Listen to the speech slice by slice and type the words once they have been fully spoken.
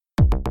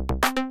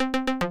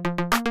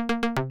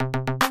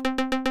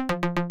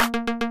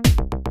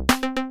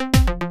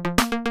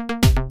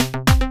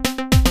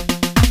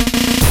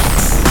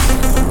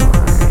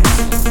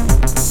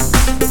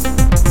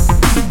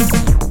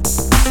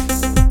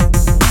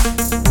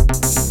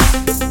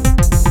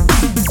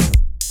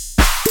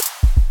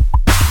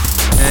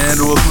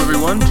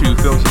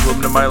Films with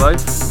Women in My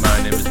Life.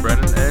 My name is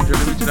Brennan, and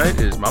joining me tonight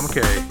is Mama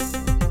Kay.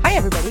 Hi,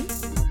 everybody.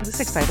 This is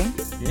exciting.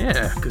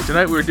 Yeah, because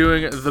tonight we're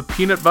doing The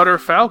Peanut Butter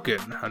Falcon,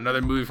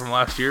 another movie from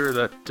last year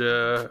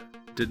that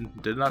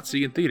did not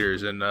see in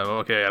theaters. And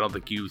Mama Kay, I don't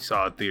think you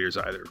saw it in theaters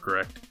either,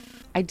 correct?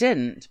 I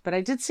didn't, but I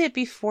did see it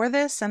before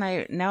this,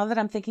 and now that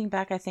I'm thinking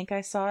back, I think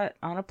I saw it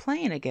on a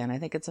plane again. I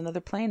think it's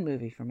another plane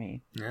movie for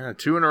me. Yeah,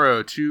 two in a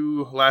row.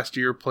 Two last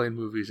year plane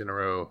movies in a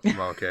row.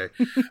 Okay.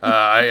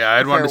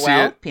 I'd want to see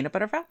it. Peanut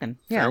Butter Falcon.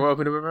 Yeah. Farewell,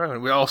 Peanut Butter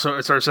Falcon.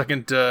 It's our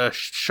second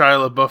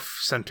Shia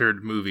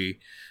LaBeouf-centered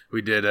movie.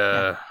 We did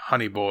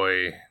Honey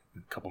Boy a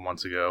couple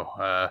months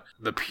ago.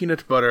 The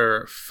Peanut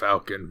Butter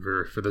Falcon,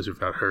 for those who've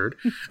not heard.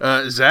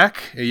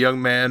 Zach, a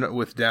young man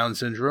with Down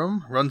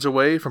syndrome, runs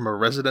away from a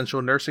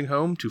residential nursing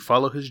home to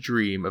follow his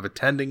dream of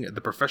attending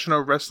the professional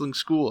wrestling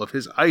school of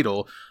his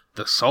idol,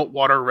 the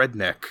Saltwater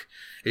Redneck.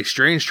 A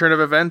strange turn of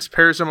events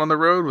pairs him on the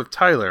road with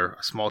Tyler,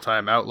 a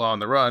small-time outlaw on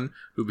the run,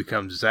 who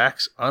becomes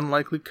Zach's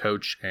unlikely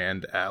coach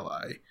and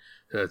ally.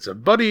 It's a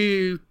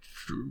buddy,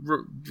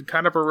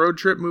 kind of a road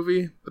trip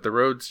movie, but the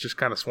road's just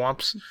kind of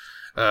swamps.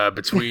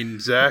 Between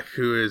Zach,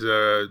 who is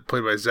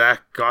played by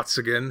Zach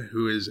Gottsagen,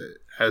 who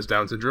has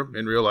Down syndrome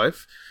in real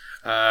life,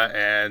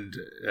 and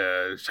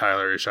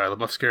Tyler is Shia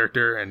LaBeouf's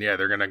character, and yeah,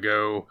 they're gonna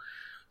go.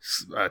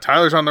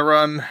 Tyler's on the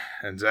run,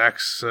 and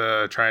Zach's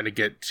trying to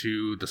get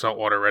to the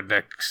Saltwater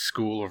Redneck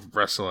School of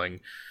Wrestling.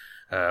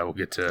 We'll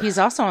get to. He's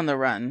also on the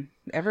run.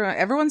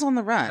 Everyone's on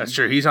the run. That's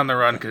true. He's on the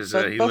run because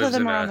he both lives of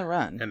them are on the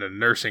run. in a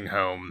nursing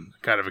home,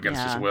 kind of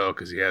against his will,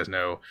 because he has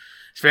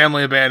his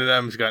family abandoned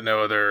him. He's got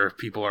no other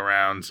people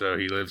around, so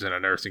he lives in a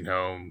nursing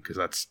home because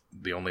that's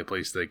the only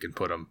place they can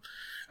put him.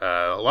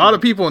 A lot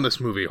of people in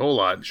this movie, a whole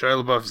lot.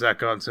 Shia LaBeouf, Zach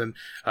Gottsagen,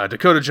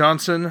 Dakota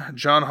Johnson,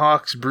 John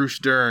Hawkes, Bruce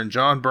Dern,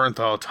 John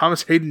Bernthal,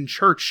 Thomas Hayden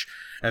Church,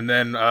 and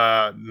then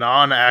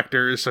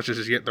non-actors such as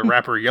the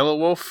rapper Yellow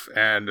Wolf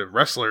and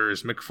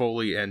wrestlers Mick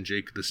Foley and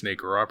Jake the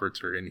Snake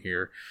Roberts are in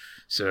here.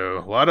 So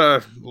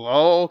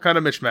all kind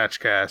of mismatch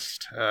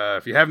cast.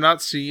 If you have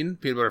not seen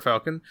Peanut Butter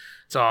Falcon,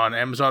 it's on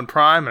Amazon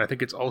Prime, and I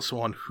think it's also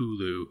on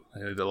Hulu.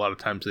 A lot of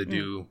times they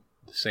do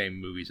the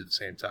same movies at the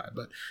same time,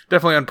 but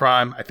definitely on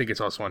Prime. I think it's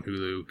also on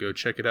Hulu. Go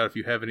check it out if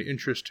you have any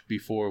interest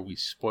before we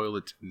spoil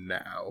it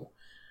now.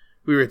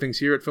 We rate things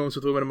here at Films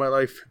with Women in My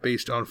Life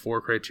based on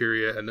 4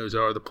 criteria, and those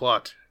are the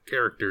plot,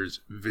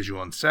 characters,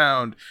 visual and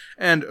sound,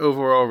 and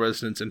overall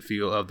resonance and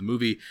feel of the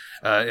movie.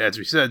 As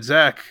we said,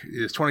 Zach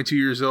is 22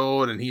 years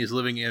old, and he is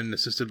living in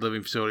assisted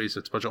living facilities.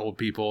 So it's a bunch of old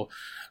people,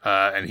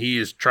 and he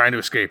is trying to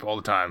escape all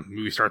the time. The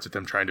movie starts with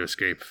him trying to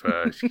escape.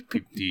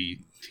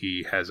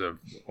 He has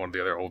one of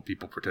the other old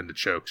people pretend to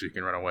choke so he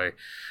can run away.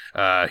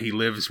 He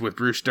lives with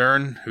Bruce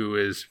Dern, who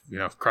is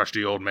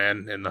crusty old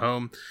man in the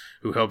home,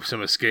 who helps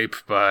him escape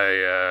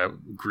by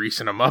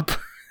greasing him up,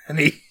 and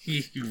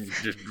he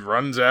just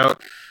runs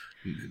out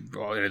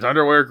in his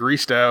underwear,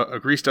 greased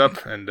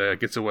up, and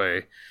gets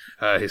away.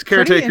 His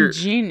caretaker, pretty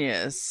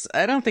ingenious.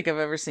 I don't think I've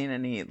ever seen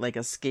any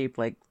escape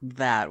like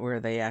that where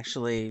they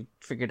actually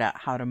figured out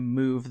how to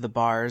move the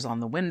bars on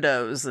the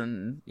windows,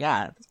 and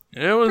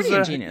it was pretty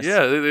ingenious.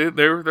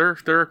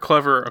 They're a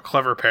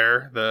clever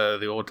pair,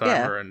 the old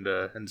timer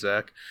and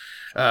Zach.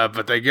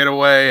 But they get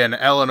away, and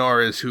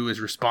Eleanor is who is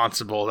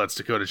responsible. That's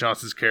Dakota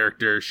Johnson's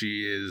character.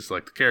 She is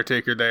the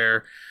caretaker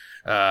there.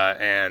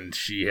 And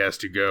she has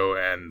to go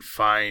and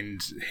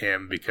find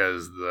him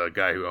because the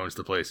guy who owns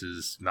the place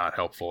is not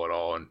helpful at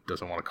all and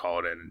doesn't want to call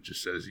it in and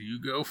just says, "You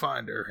go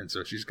find her." And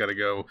so she's got to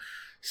go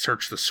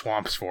search the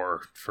swamps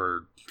for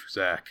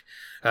Zach.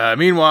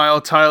 Meanwhile,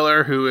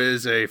 Tyler, who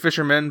is a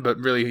fisherman, but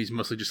really he's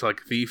mostly just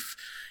like a thief.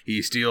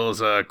 He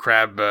steals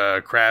crab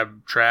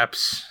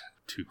traps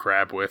to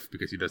crab with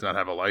because he does not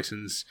have a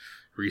license,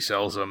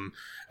 resells them.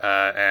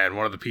 And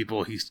one of the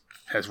people he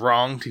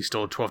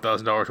stole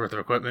 $12,000 worth of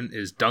equipment,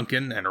 is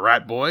Duncan and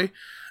Rat Boy.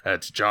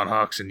 It's John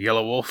Hawkes and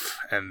Yellow Wolf,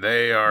 and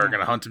they are going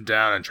to hunt him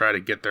down and try to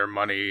get their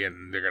money,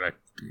 and they're going to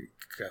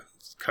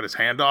cut his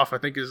hand off, I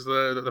think is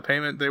the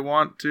payment they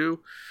want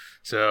to.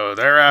 So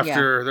they're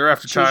after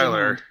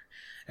Tyler,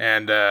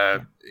 and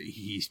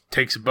he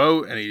takes a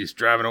boat, and he's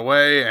driving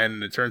away,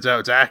 and it turns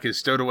out Zach is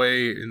stowed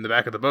away in the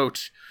back of the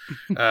boat.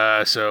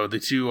 So the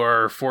two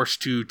are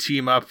forced to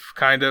team up,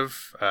 kind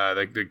of.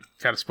 They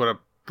kind of split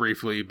up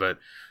briefly, but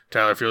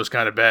Tyler feels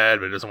kind of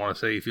bad, but doesn't want to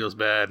say he feels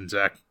bad, and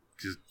Zach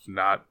is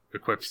not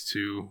equipped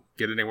to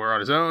get anywhere on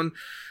his own.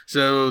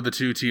 So the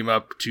two team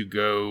up to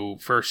go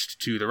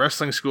first to the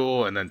wrestling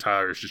school, and then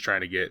Tyler is just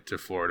trying to get to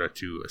Florida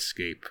to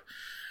escape.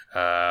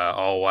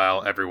 All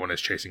while everyone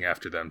is chasing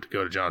after them.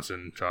 Dakota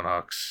Johnson, John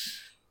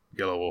Hawkes,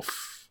 Yellow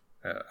Wolf,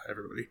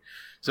 everybody.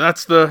 So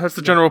that's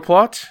the general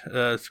plot.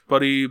 It's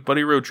a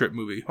buddy road trip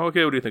movie.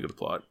 Okay, what do you think of the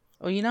plot?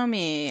 Well, you know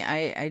me,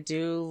 I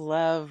do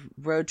love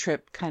road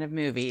trip kind of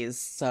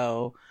movies,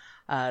 so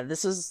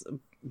this is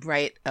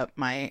right up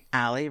my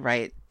alley,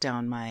 right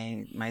down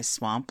my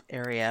swamp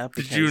area.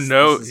 Did you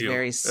know this is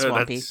very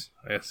swampy?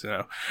 Yes,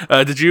 no.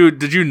 Did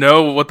you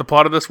know what the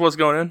plot of this was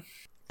going in?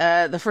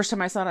 The first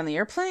time I saw it on the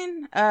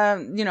airplane,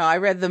 I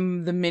read the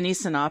mini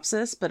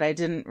synopsis, but I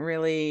didn't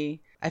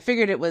really I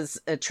figured it was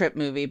a trip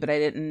movie, but I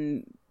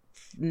didn't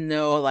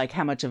know like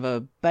how much of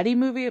a buddy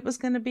movie it was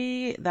going to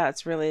be.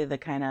 That's really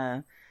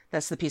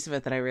that's the piece of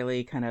it that I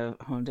really kind of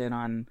honed in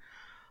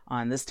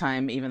on this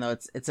time, even though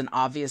it's an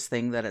obvious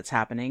thing that it's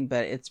happening,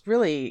 but it's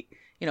really,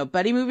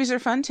 buddy movies are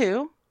fun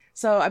too.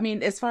 So, I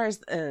mean, as far as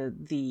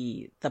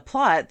the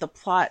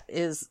plot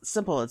is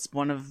simple. It's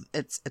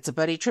it's a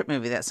buddy trip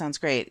movie. That sounds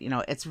great.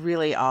 It's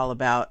really all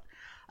about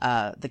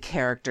the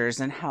characters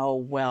and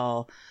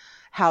how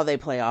they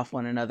play off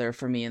one another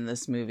for me in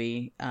this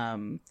movie.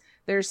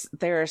 There's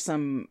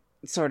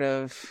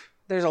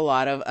a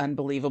lot of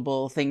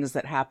unbelievable things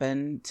that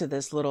happen to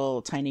this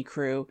little tiny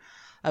crew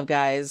of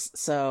guys.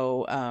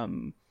 So,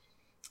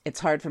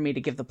 it's hard for me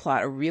to give the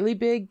plot a really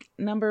big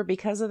number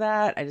because of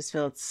that. I just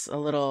feel it's a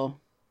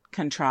little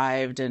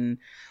contrived, and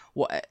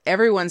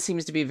everyone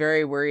seems to be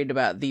very worried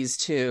about these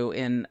two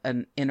in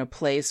a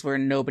place where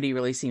nobody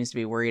really seems to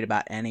be worried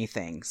about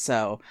anything.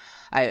 So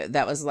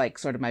that was like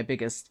sort of my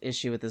biggest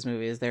issue with this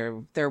movie is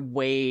they're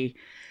way,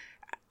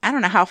 I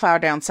don't know how far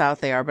down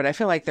south they are, but I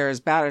feel like they're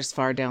about as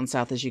far down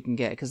south as you can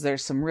get, because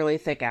there's some really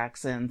thick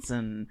accents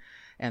and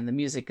the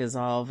music is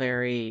all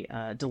very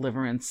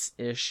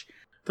Deliverance-ish.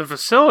 The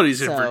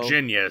facility's in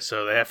Virginia,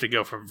 so they have to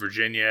go from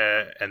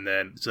Virginia, and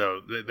then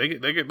so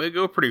they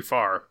go pretty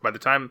far. By the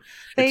time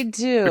they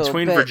do,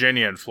 between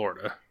Virginia and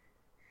Florida,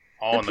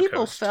 all on the coast.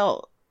 People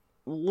felt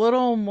a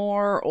little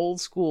more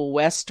old school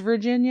West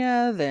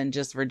Virginia than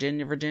just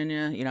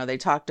Virginia. They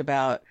talked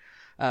about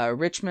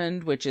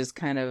Richmond, which is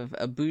kind of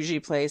a bougie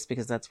place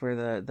because that's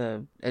where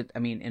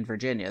in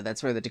Virginia,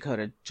 that's where the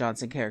Dakota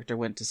Johnson character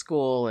went to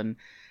school, and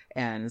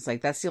it's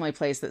like, that's the only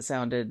place that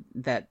sounded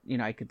that,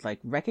 I could like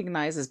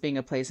recognize as being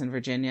a place in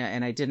Virginia.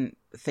 And I didn't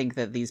think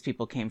that these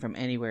people came from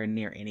anywhere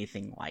near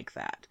anything like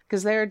that.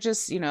 Cause they're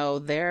just,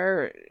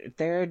 they're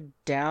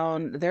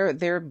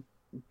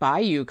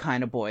bayou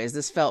kind of boys.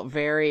 This felt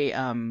very,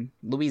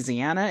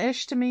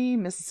 Louisiana-ish to me,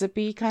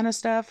 Mississippi kind of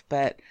stuff,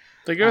 but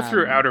they go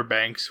through Outer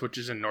Banks, which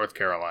is in North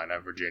Carolina,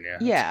 Virginia.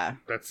 Yeah.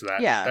 That's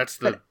that. Yeah. That's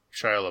the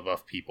Shia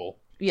LaBeouf people.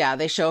 Yeah,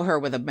 they show her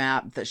with a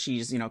map that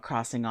she's,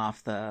 crossing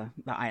off the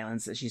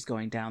islands that she's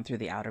going down through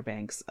the Outer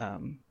Banks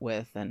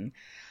with, and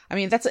I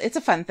mean it's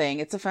a fun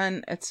thing. It's a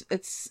fun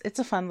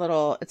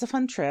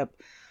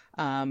trip,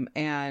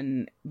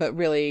 but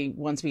really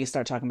once we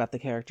start talking about the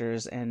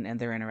characters and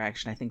their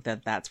interaction, I think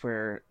that's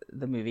where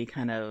the movie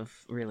kind of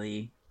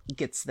really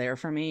gets there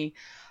for me.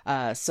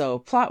 So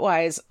plot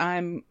wise,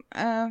 I'm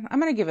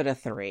gonna give it a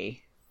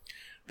 3.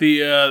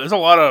 There's a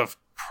lot of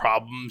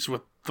problems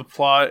with the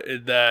plot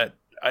that.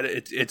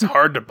 It's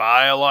hard to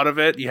buy a lot of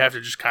it. You have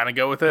to just kind of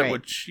go with it, right.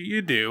 Which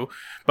you do.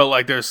 But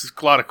like, there's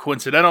a lot of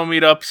coincidental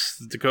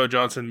meetups. Dakota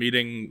Johnson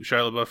meeting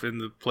Shia LaBeouf in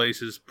the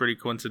place is pretty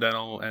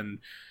coincidental, and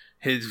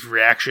his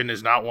reaction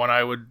is not one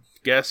I would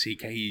guess.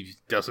 He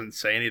doesn't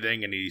say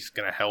anything, and he's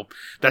gonna help.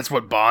 That's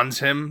what bonds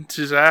him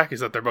to Zach,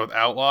 is that they're both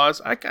outlaws.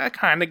 I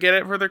kind of get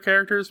it for their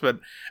characters, but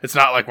it's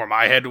not like where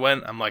my head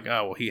went. I'm like,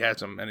 oh well, he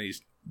has him, and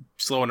he's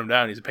slowing him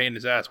down. He's a pain in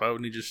his ass. Why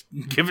wouldn't he just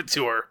give it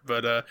to her?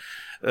 But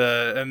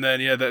and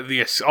then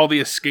all the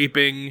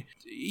escaping,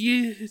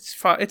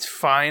 it's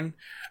fine.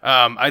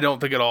 I don't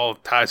think it all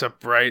ties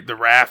up right. The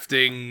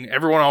rafting,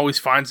 everyone always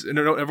finds.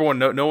 No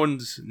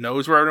one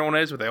knows where everyone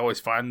is, but they always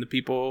find the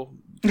people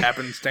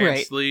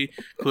happenstancely,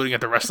 right. Including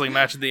at the wrestling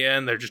match at the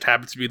end. There just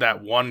happens to be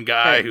that one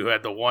guy right. who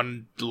had the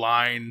one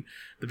line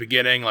at the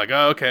beginning, like,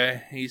 oh,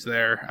 okay, he's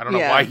there. I don't know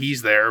why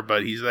he's there,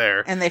 but he's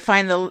there. And they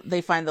find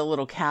the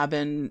little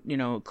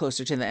cabin,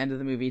 closer to the end of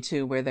the movie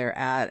too, where they're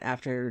at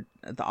after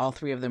all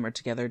three of them are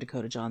together,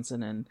 Dakota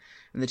Johnson and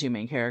the two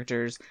main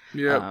characters.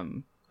 Yeah,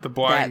 the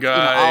blind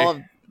guy. All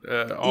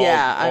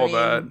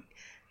that.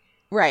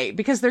 Right,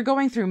 because they're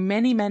going through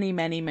many, many,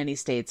 many, many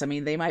states. I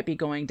mean, they might be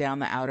going down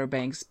the Outer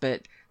Banks,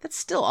 but that's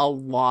still a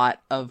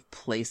lot of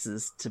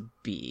places to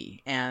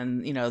be.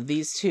 And,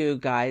 these two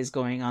guys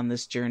going on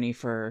this journey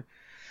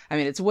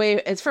it's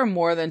for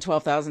more than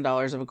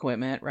 $12,000 of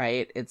equipment,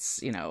 right?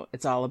 It's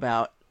all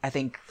about, I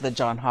think the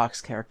John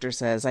Hawkes character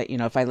says,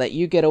 if I let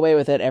you get away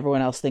with it,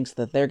 everyone else thinks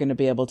that they're going to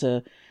be able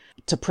to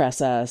press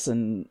us,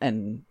 and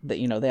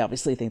that, they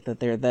obviously think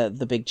that they're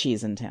the big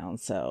cheese in town.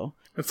 So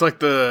it's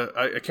like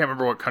I can't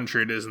remember what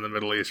country it is in the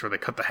Middle East where they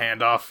cut the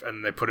hand off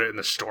and they put it in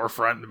the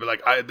storefront and be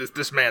like,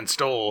 this man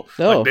stole.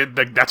 Oh.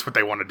 Like that's what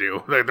they want to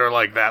do. They're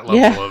like that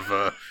level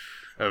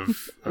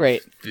of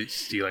right.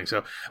 stealing.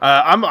 So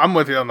I'm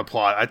with you on the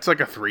plot. It's like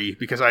a 3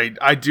 because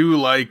I do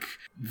like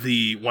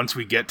once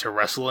we get to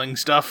wrestling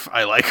stuff.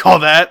 I like all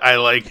that. I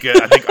like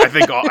I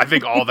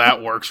think all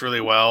that works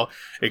really well.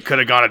 It could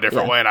have gone a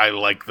different way, and I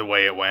like the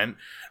way it went.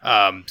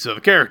 So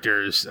the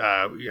characters,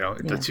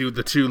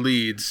 the two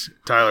leads,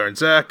 Tyler and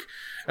Zach.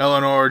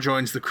 Eleanor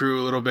joins the crew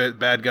a little bit.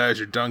 Bad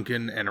guys are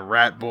Duncan and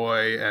Rat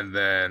Boy, and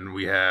then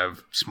we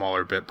have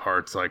smaller bit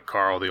parts like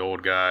Carl, the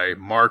old guy,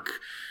 Mark,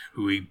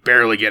 who we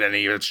barely get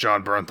any. It's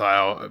John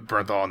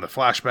Bernthal in the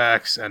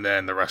flashbacks, and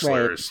then the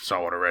wrestlers,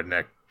 Saltwater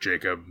Redneck,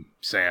 Jacob,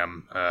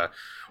 Sam.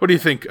 What do you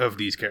think of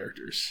these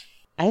characters?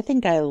 I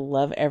think I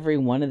love every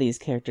one of these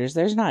characters.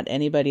 There's not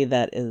anybody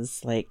that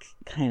is like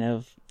kind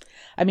of,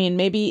 I mean,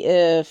 maybe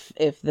if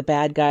the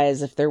bad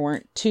guys, if there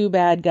weren't two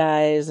bad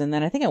guys, and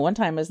then I think at one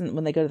time, isn't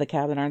when they go to the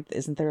cabin,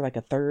 isn't there like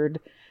a third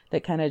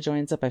that kind of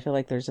joins up? I feel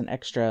like there's an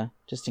extra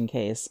just in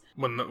case.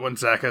 When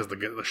Zach has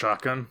the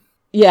shotgun.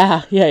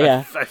 Yeah.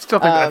 I still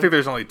think I think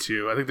there's only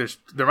two. I think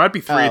there might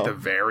be three at the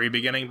very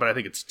beginning, but I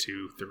think it's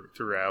two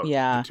throughout.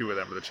 Yeah, the two of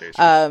them are the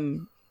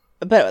chasers.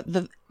 But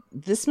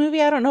this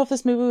movie, I don't know if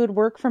this movie would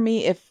work for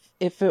me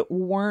if it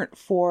weren't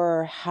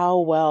for how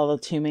well the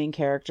two main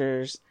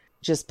characters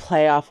just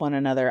play off one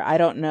another. I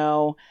don't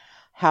know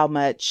how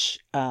much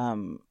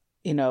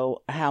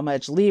how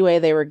much leeway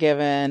they were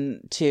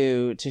given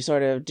to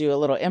sort of do a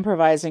little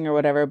improvising or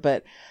whatever,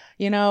 but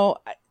in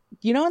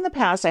the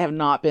past, I have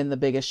not been the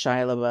biggest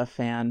Shia LaBeouf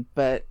fan,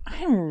 but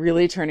I'm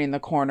really turning the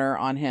corner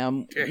on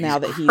him now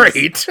that he's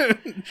great.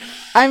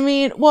 I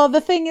mean, well,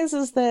 the thing is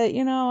that,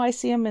 I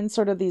see him in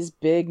sort of these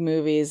big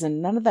movies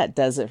and none of that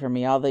does it for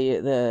me. All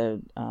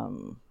the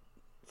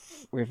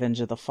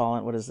Revenge of the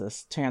Fallen, what is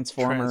this?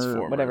 Transformers,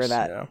 whatever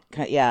that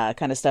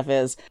kind of stuff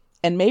is.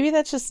 And maybe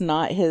that's just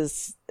not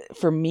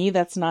for me,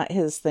 that's not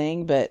his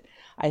thing, but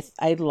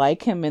I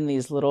like him in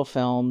these little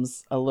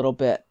films a little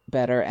bit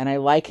better, and I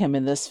like him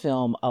in this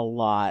film a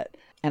lot.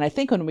 And I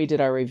think when we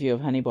did our review of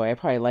Honey Boy, I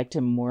probably liked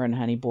him more in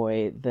Honey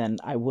Boy than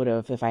I would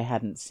have if I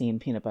hadn't seen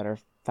Peanut Butter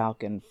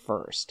Falcon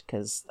first,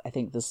 because I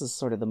think this is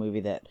sort of the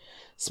movie that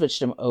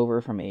switched him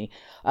over for me.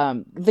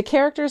 The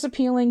character is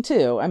appealing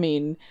too. I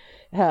mean,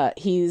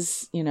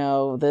 he's,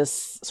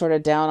 this sort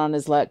of down on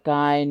his luck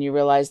guy, and you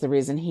realize the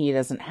reason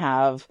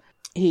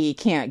he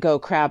can't go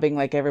crabbing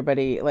like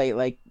everybody,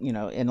 like in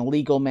a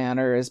legal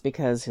manner, is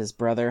because his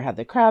brother had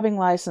the crabbing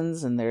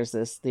license. And there's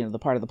this, the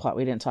part of the plot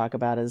we didn't talk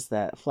about is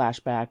that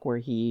flashback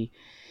where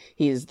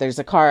there's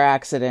a car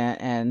accident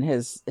and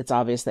it's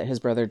obvious that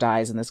his brother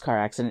dies in this car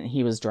accident.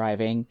 He was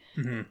driving,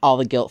 all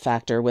the guilt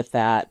factor with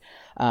that.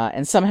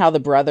 And somehow the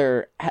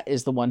brother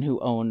is the one who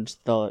owned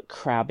the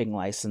crabbing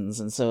license.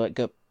 And so it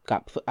got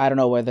I don't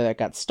know whether it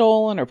got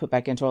stolen or put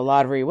back into a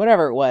lottery,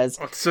 whatever it was.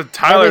 So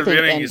Tyler at the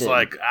beginning, he's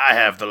like, I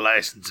have the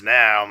license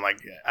now. I'm like,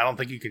 I don't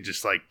think you can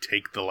just like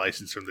take the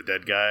license from the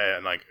dead guy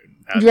and like,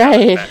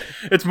 right.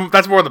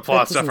 That's more the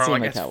plot stuff. I'm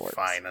like, it's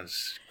fine. I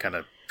just kind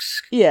of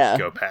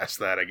go past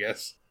that, I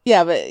guess.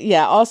 Yeah,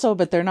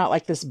 but they're not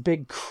like this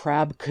big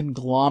crab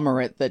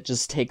conglomerate that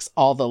just takes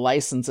all the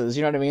licenses.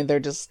 You know what I mean?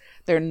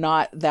 They're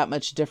not that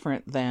much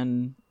different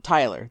than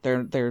Tyler.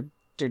 They're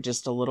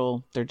just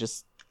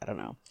I don't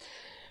know.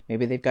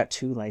 Maybe they've got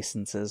 2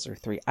 licenses or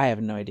 3. I have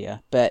no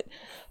idea. But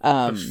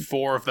there's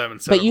 4 of them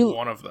instead of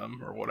one of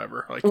them or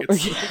whatever. Like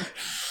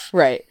it's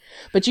right.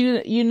 But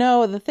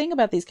the thing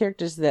about these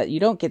characters is that you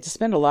don't get to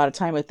spend a lot of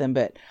time with them,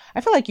 but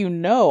I feel like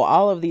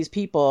all of these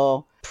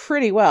people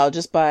pretty well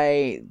just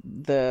by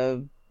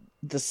the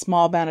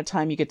small amount of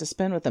time you get to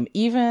spend with them.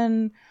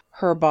 Even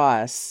her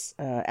boss,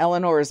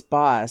 Eleanor's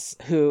boss,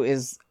 who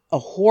is a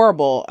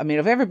horrible, I mean,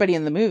 of everybody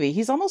in the movie,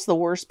 he's almost the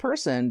worst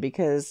person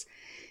because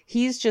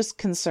he's just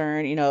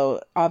concerned,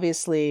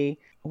 obviously,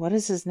 what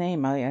is his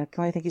name? I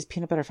can only think he's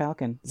Peanut Butter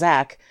Falcon.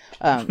 Zach.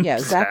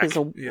 Zach is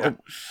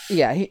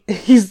he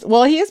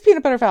is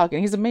Peanut Butter Falcon.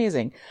 He's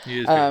amazing.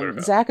 He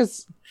is Zach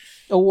is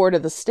a ward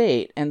of the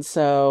state. And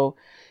so,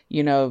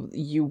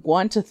 you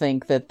want to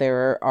think that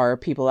there are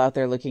people out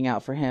there looking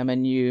out for him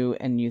and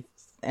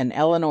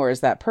Eleanor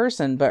is that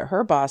person, but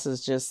her boss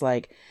is just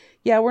like,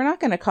 yeah, we're not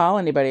going to call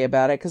anybody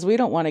about it because we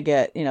don't want to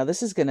get,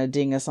 this is going to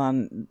ding us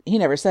on. He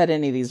never said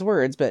any of these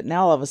words, but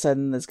now all of a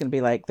sudden it's going to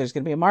be like, there's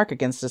going to be a mark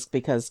against us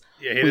because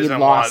we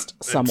lost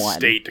someone. The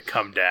state to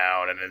come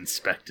down and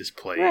inspect his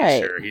place.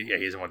 Right. Or he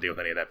doesn't want to deal with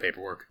any of that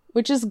paperwork.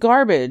 Which is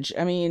garbage.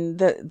 I mean,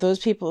 those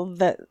people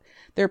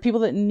there are people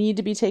that need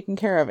to be taken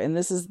care of. And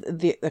this is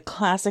the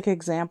classic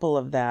example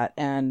of that.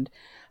 And,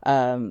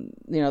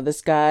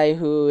 this guy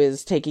who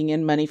is taking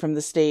in money from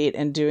the state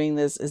and doing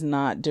this is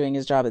not doing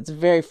his job. It's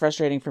very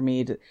frustrating for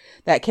me.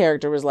 That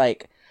character was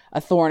like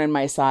a thorn in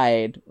my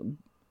side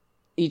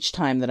each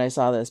time that I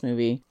saw this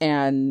movie.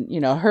 And,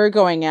 her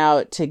going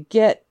out to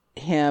get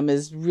him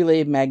is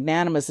really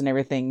magnanimous and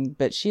everything,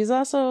 but she's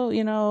also,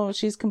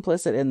 she's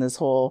complicit in this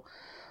whole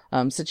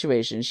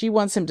situation. She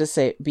wants him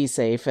to be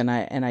safe, and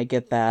I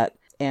get that.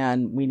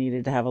 And we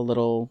needed to have a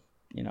little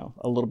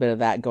bit of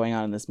that going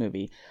on in this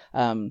movie.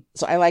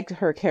 So I liked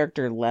her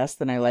character less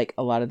than I like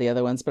a lot of the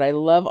other ones, but I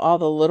love all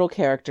the little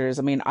characters.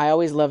 I mean, I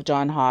always love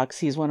John Hawkes.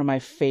 He's one of my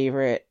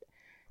favorite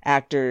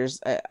actors.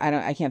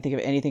 I can't think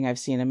of anything I've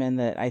seen him in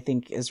that I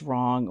think is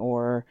wrong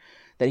or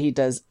that he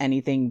does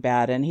anything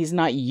bad. And he's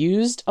not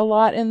used a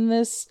lot in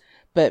this,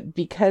 but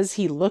because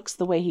he looks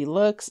the way he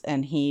looks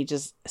and he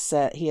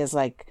has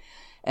like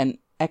an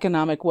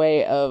economic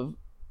way of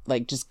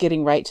like just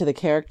getting right to the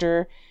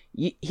character,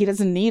 he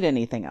doesn't need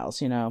anything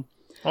else,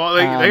 Well,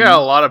 they got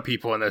a lot of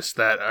people in this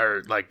that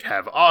are like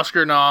have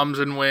Oscar noms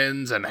and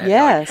wins and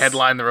like,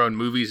 headline their own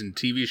movies and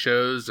TV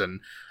shows. And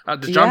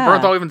does John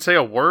Bernthal even say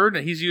a word?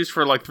 And he's used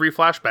for like 3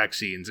 flashback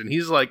scenes, and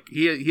he's like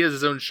he has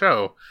his own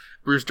show.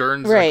 Bruce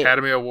Dern's an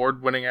Academy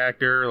Award winning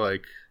actor.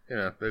 Like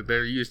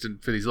they're used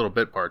for these little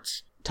bit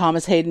parts.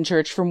 Thomas Hayden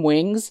Church from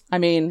Wings. I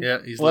mean,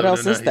 what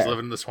else is there? He's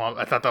living in the swamp.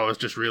 I thought that was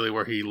just really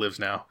where he lives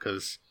now,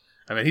 because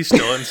I mean, he's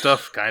still in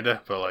stuff, kind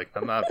of, but like,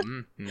 I'm not.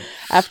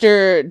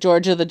 After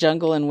George of the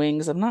Jungle and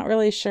Wings, I'm not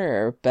really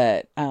sure,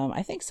 but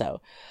I think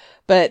so.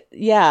 But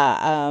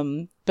yeah,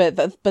 but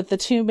the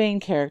two main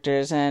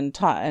characters and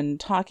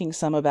talking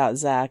some about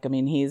Zach. I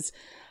mean, he's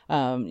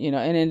an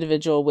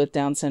individual with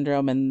Down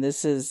syndrome, and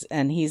he's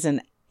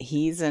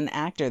an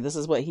actor. This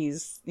is what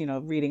he's,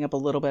 reading up a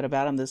little bit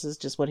about him. This is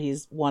just what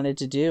he's wanted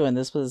to do, and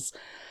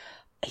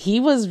he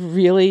was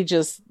really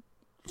just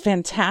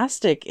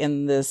fantastic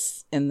in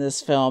this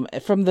film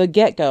from the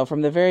get-go,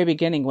 from the very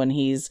beginning, when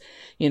he's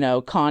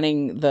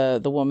conning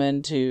the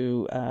woman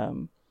to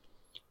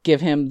give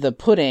him the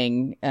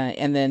pudding,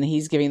 and then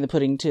he's giving the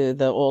pudding to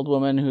the old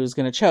woman who's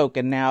going to choke,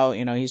 and now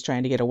he's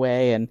trying to get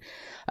away, and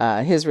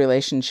his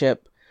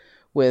relationship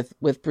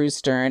with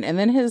Bruce Dern, and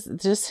then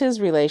his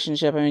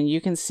relationship. I mean, you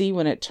can see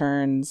when it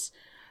turns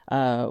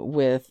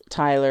with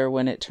Tyler,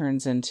 when it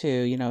turns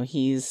into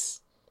he's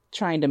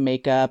trying to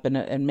make up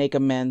and make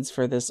amends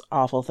for this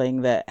awful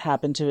thing that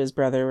happened to his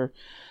brother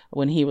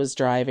when he was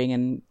driving,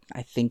 and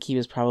I think he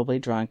was probably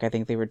drunk. I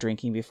think they were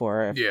drinking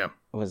before. Yeah.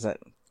 Was it?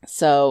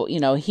 So,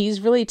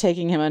 he's really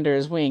taking him under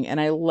his wing,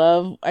 and I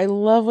love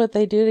what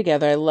they do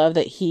together. I love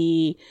that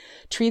he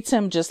treats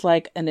him just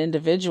like an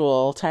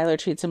individual. Tyler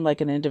treats him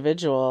like an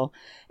individual,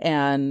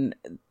 and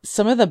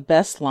some of the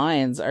best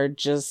lines are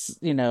just,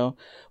 they're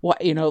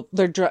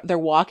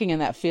walking in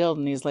that field,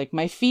 and he's like,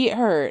 "My feet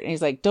hurt," and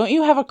he's like, "Don't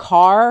you have a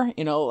car?"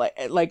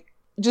 Like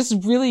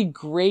just really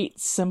great,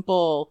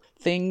 simple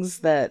things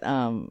that,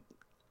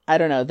 I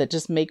don't know, that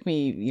just make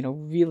me,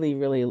 really,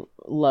 really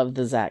love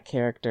the Zach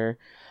character.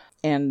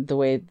 And the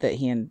way that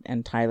he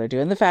and Tyler do,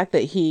 and the fact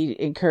that he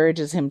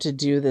encourages him to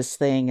do this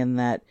thing, and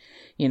that,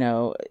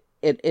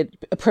 it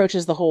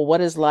approaches the whole,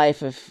 what is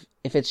life if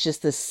it's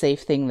just this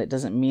safe thing that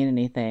doesn't mean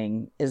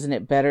anything? Isn't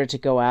it better to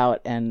go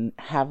out and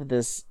have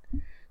this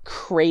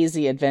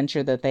crazy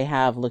adventure that they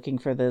have, looking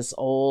for this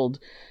old,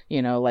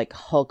 like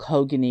Hulk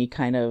Hogan-y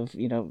kind of,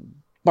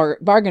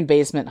 bargain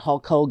basement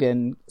Hulk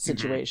Hogan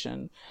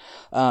situation.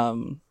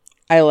 Mm-hmm.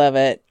 I love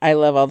it. I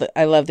love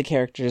the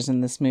characters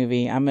in this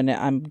movie. I'm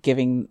gonna give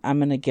them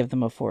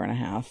a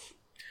 4.5.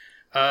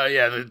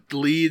 Yeah, the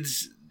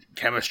leads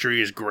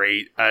chemistry is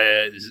great.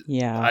 I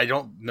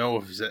don't know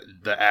if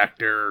the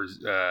actor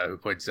who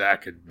played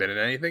Zach had been in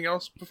anything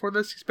else before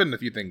this. He's been in a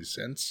few things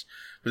since,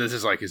 but this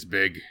is like his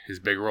big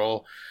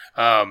role.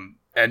 And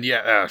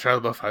yeah, Shia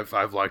LaBeouf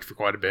I've liked for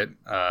quite a bit.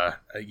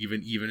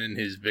 Even in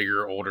his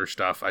bigger, older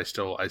stuff, I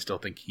still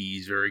think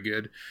he's very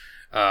good.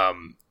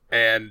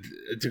 And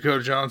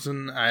Dakota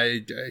Johnson,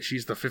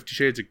 she's the 50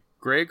 Shades of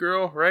Grey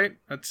girl, right?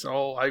 That's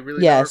all I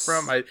really know her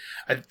from.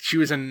 She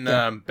was in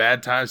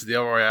Bad Times at the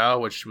El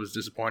Royale, which was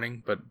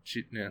disappointing, but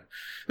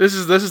this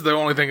is the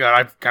only thing that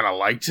I've kind of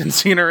liked and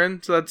seen her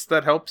in, so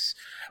that helps.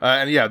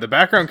 And yeah, the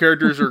background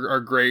characters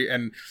are great,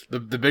 and the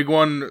big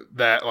one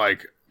that,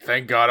 like,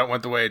 thank God it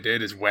went the way it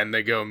did is when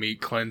they go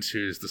meet Clint,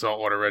 who's the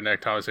saltwater redneck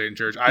Thomas Hayden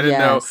Church. I didn't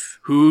know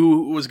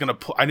who was going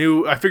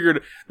to I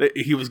figured that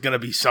he was going to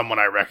be someone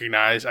I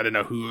recognized. I didn't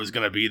know who it was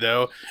going to be,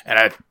 though.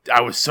 And I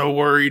was so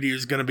worried he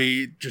was going to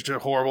be just a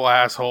horrible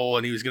asshole,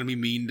 and he was going to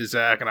be mean to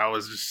Zach, and I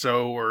was just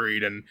so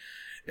worried. And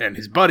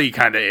his buddy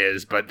kind of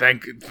is, but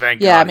thank God.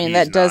 Yeah, I mean,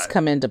 that does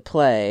come into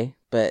play,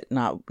 but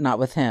not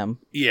with him.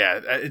 Yeah,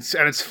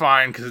 it's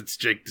fine because it's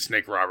Jake the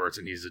Snake Roberts,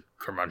 and he's a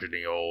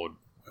curmudgeon-y old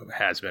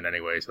has been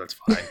anyway, so that's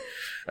fine.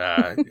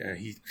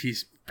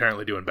 He's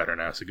apparently doing better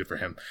now, so good for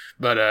him.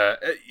 But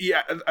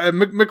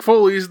Mick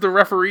Foley's the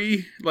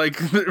referee, like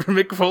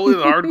Mick Foley,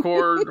 the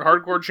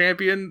hardcore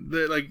champion.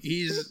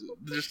 He's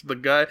just the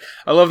guy.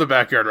 I love the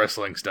backyard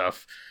wrestling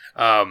stuff.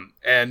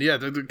 And yeah,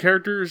 the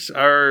characters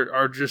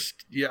are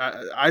just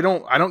I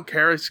don't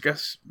care, I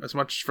guess, as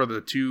much for the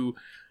two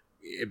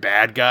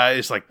bad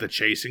guys, like the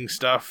chasing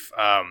stuff.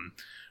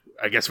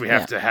 I guess we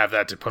have to have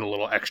that to put a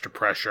little extra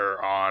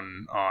pressure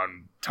on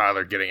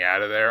Tyler getting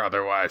out of there.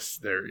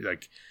 Otherwise,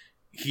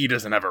 he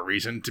doesn't have a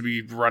reason to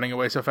be running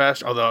away so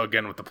fast. Although,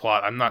 again, with the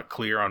plot, I'm not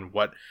clear on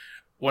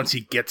once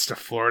he gets to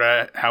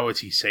Florida, how is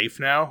he safe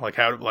now?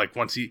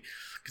 Because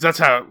that's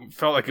how it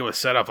felt like it was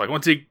set up. Like,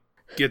 once he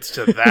gets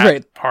to that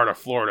right. part of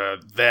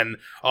Florida, then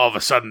all of a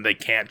sudden they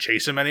can't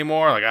chase him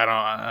anymore. Like, I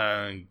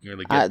don't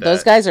really get that.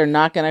 Those guys are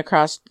not going to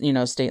cross,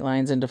 state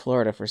lines into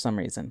Florida for some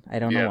reason. I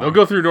don't know why. They'll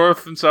go through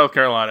North and South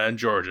Carolina and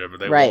Georgia, but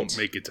they won't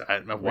make it to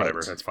whatever.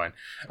 Right. That's fine.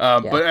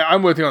 But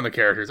I'm with you on the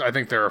characters. I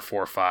think there are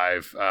 4 or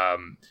 5.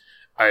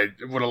 I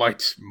would have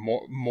liked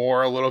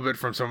more a little bit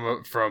from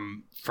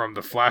from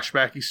the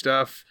flashbacky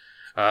stuff.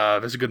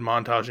 There's a good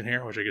montage in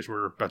here, which I guess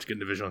we're about to get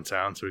into visual and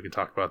sound, so we can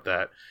talk about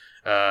that.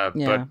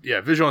 But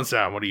yeah, visual and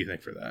sound, what do you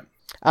think for that?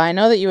 I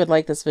know that you would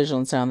like this visual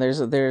and sound. There's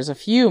a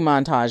few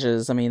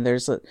montages. I mean,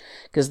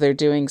 because they're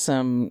doing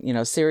some,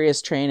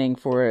 serious training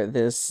for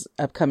this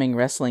upcoming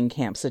wrestling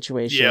camp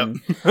situation.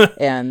 Yep.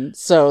 And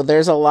so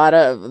there's a lot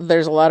of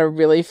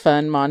really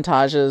fun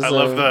montages. I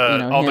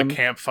love all the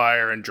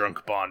campfire and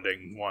drunk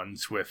bonding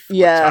ones with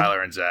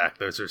Tyler and Zach.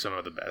 Those are some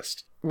of the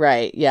best.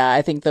 Right. Yeah,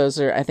 I think those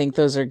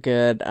are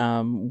good.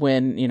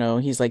 When,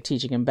 he's like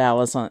teaching him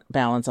balance on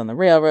the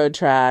railroad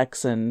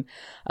tracks, and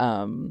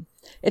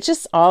it's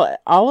just all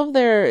of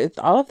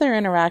their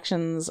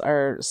interactions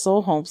are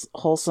so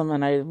wholesome,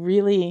 and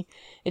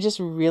it just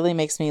really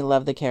makes me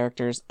love the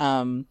characters.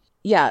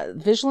 Yeah,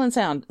 visual and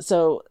sound.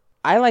 So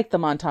I like the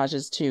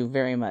montages too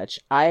very much.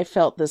 I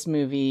felt this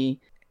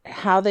movie,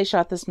 how they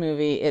shot this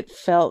movie, it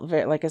felt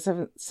very, like I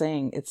was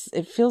saying,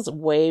 it feels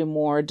way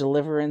more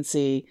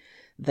Deliverance-y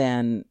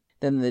than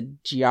the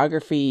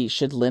geography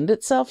should lend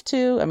itself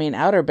to. I mean,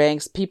 Outer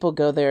Banks, people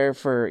go there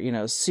for,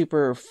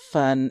 super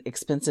fun,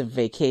 expensive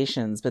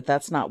vacations, but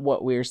that's not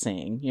what we're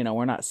seeing.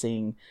 We're not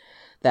seeing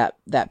that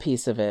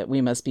piece of it.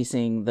 We must be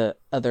seeing the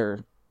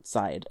other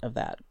side of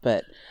that.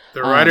 But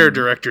the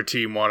writer-director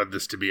team wanted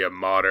this to be a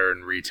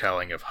modern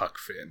retelling of Huck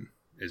Finn,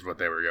 is what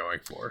they were going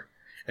for.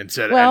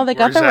 They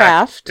got the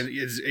raft.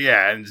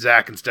 And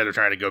Zach, instead of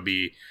trying to go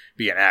be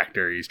an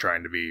actor, he's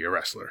trying to be a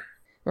wrestler.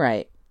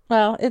 Right.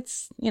 Well,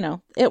 it's,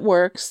 it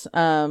works.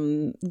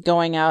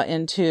 Going out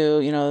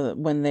into,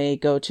 when they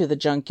go to the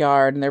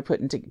junkyard and they're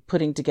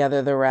putting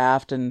together the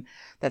raft, and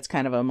that's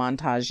kind of a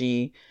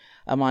montagey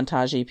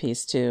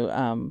piece too.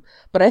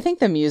 But I think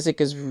the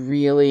music is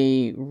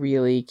really,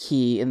 really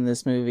key in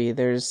this movie.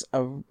 There's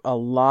a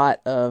lot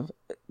of,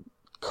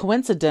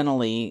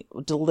 coincidentally,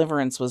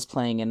 Deliverance was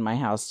playing in my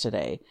house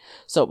today.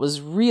 So it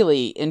was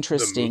really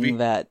interesting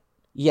that,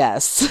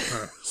 yes.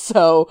 Huh.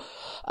 So,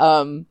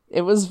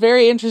 it was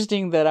very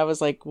interesting that I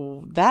was like,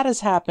 well, that is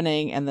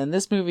happening, and then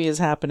this movie is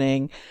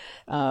happening.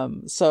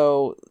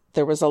 So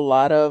there was a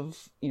lot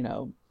of,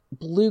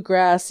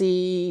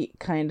 bluegrassy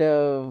kind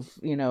of,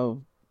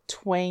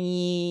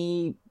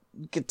 twangy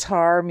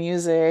guitar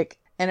music,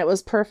 and it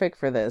was perfect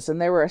for this. And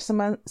there were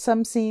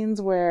some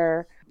scenes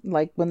where,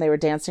 like when they were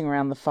dancing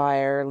around the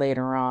fire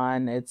later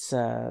on, it's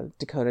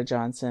Dakota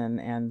Johnson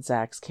and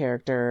Zach's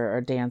character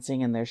are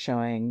dancing, and they're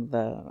showing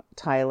the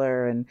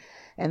Tyler, and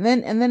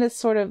then it's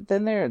sort of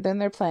then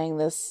they're playing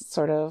this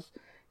sort of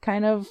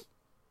kind of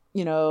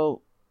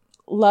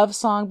love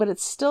song, but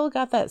it's still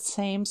got that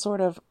same sort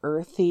of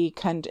earthy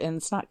and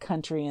it's not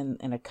country in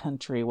a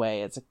country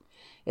way.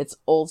 It's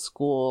old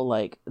school,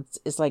 like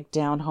it's like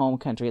down home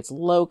country. It's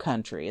low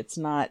country. It's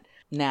not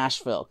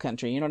Nashville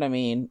country. You know what I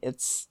mean?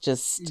 It's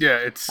just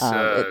it's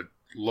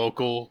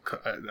local.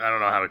 I don't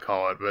know how to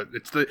call it, but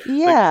it's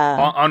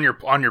on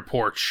your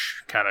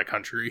porch kind of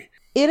country.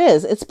 It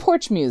is. It's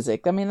porch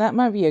music. I mean, that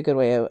might be a good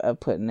way of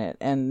putting it,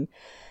 and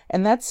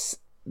that's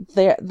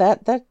there.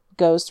 That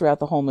goes throughout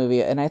the whole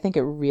movie, and I think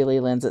it really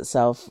lends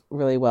itself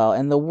really well.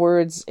 And the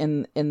words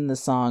in the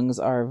songs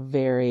are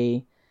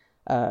very,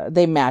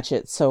 they match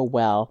it so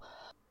well.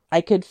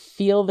 I could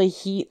feel the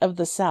heat of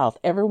the South.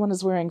 Everyone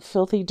is wearing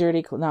filthy,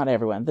 dirty. Not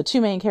everyone. The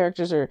two main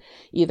characters are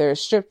either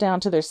stripped down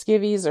to their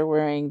skivvies or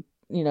wearing,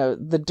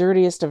 the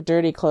dirtiest of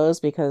dirty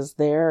clothes, because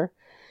they're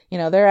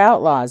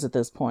outlaws at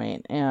this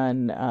point,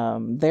 and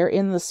they're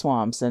in the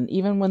swamps. And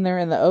even when they're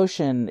in the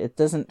ocean, it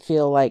doesn't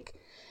feel like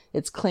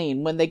it's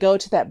clean. When they go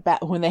to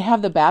when they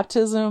have the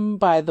baptism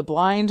by the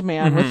blind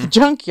man with the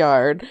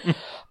junkyard,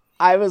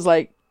 I was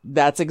like,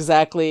 that's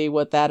exactly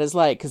what that is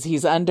like, because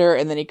he's under,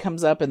 and then he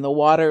comes up, and the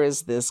water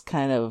is this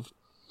kind of,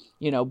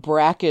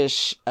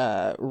 brackish,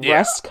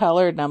 rust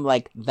colored, and I'm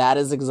like, that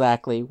is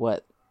exactly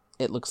what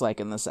it looks like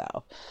in the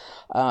South.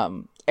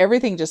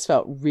 Everything just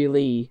felt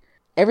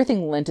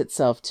everything lent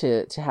itself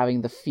to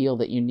having the feel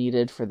that you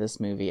needed for this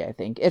movie. I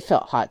think it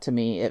felt hot to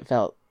me. It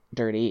felt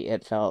dirty.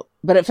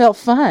 But it felt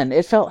fun.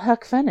 It felt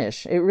Huck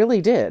Finish. It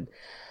really did.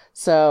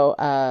 So,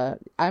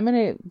 I'm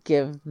going to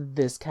give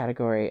this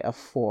category a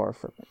 4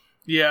 for me.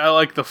 Yeah, I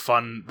like the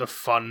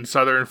fun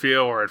Southern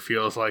feel, where it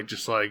feels like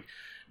just like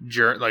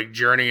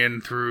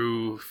journeying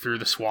through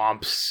the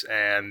swamps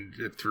and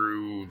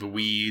through the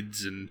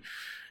weeds, and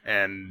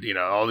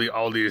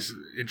all these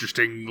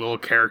interesting little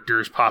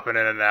characters popping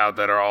in and out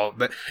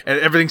and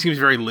everything seems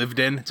very lived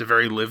in. It's a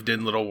very lived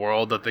in little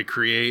world that they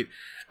create,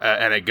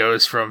 and it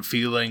goes from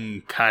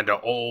feeling kind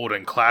of old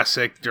and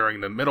classic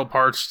during the middle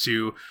parts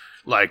to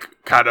like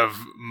kind of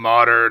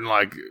modern,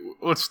 like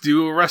let's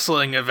do a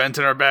wrestling event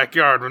in our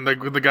backyard, when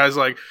the guy's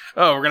like,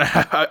 oh,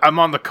 I'm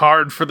on the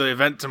card for the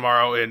event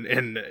tomorrow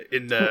in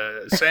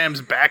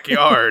Sam's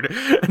backyard.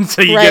 And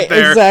so you get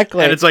there,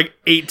 exactly, and it's like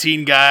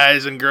 18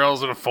 guys and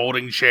girls in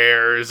folding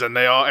chairs, and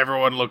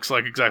everyone looks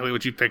like exactly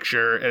what you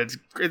picture, and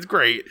it's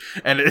great.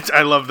 And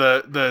I love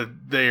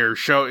their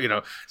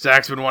show.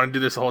 Zach's been wanting to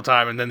do this the whole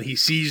time, and then he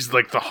sees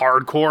like the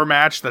hardcore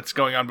match that's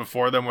going on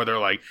before them, where they're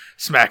like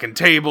smacking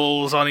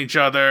tables on each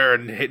other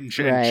and hitting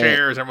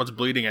chairs, everyone's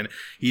bleeding, and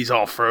he's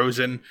all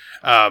frozen.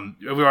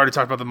 We've already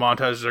talked about the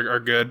montages are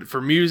good.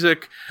 For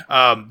music,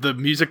 the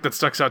music that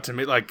sticks out to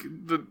me, like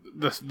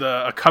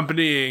the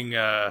accompanying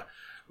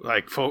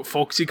like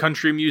folksy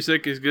country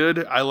music is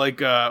good. I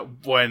like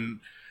when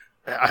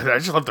I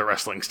just love the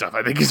wrestling stuff.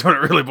 I think is what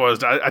it really boils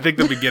down. I think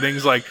the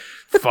beginning's like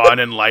fun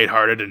and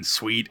lighthearted and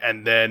sweet,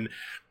 and then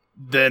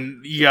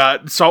you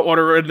got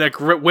Saltwater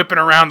Redneck whipping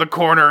around the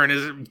corner and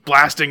is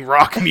blasting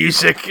rock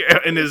music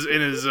in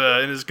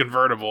his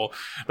convertible.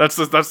 That's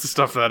the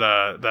stuff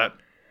that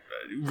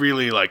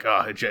really like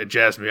it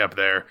jazzed me up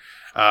there.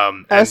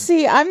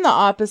 See, I'm the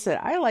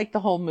opposite. I like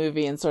the whole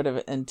movie and sort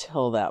of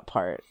until that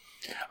part.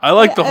 I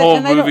like the whole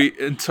movie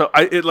until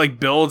it like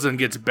builds and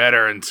gets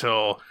better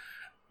until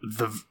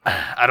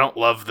I don't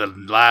love the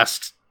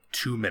last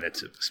 2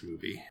 minutes of this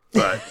movie,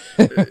 but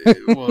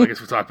well, I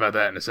guess we'll talk about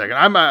that in a second.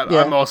 I'm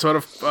also at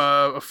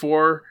a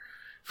 4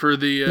 for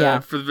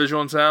the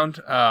visual and sound.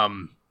 I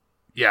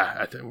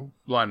think we're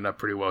lining up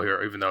pretty well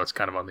here, even though it's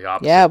kind of on the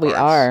opposite. Yeah, we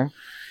are.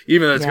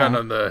 Even though it's kind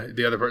of on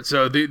the other part.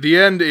 So the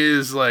end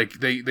is like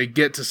they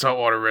get to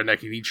Saltwater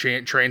Redneck and he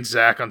trains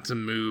Zach on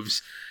some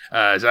moves.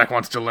 Zach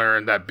wants to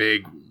learn that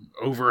big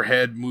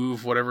overhead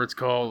move, whatever it's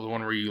called, the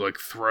one where you like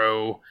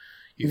throw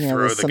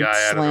the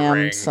guy out of the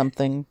ring.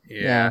 Something.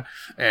 Yeah.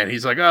 And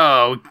he's like,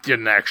 oh, we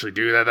didn't actually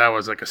do that. That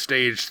was like a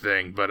staged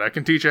thing, but I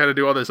can teach you how to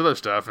do all this other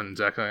stuff. And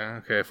Zach's like,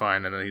 okay,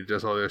 fine. And then he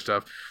does all the other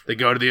stuff. They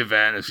go to the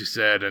event, as you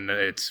said, and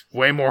it's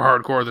way more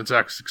hardcore than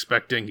Zach's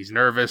expecting. He's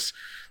nervous.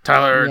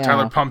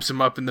 Tyler pumps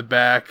him up in the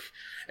back.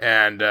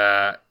 And,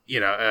 I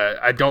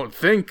don't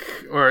think,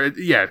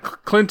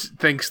 Clint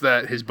thinks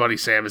that his buddy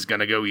Sam is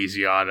going to go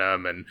easy on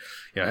him. And,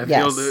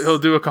 he'll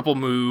do a couple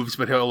moves,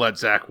 but he'll let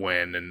Zach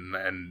win.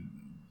 And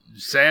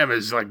Sam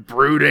is like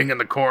brooding in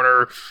the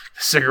corner,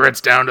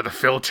 cigarettes down to the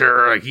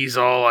filter. Like he's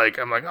all like,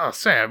 I'm like, oh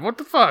Sam, what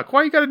the fuck?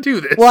 Why you got to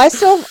do this? Well,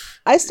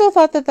 I still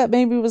thought that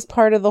maybe was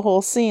part of the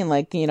whole scene.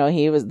 Like, he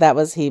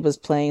was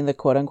playing the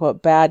quote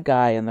unquote bad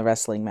guy in the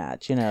wrestling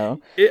match.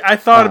 I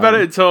thought about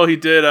it until he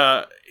did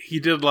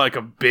like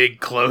a big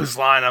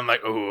clothesline. I'm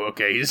like, oh,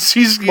 okay. He's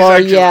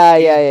starting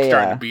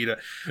to beat it.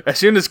 As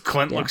soon as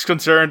Clint looks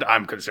concerned,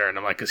 I'm concerned.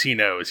 I'm like, because he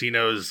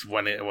knows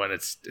when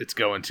it's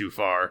going too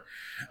far.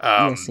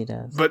 Yes, he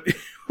does. But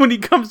when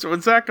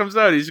Zach comes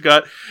out, he's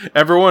got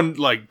everyone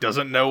like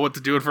doesn't know what to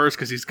do at first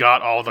because he's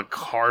got all the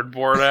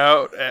cardboard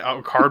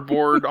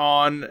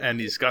on, and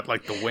he's got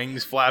like the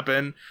wings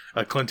flapping.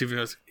 Clint even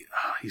knows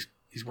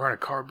he's wearing a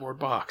cardboard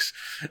box,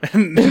 but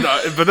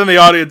then the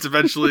audience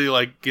eventually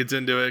like gets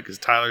into it because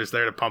Tyler's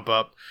there to pump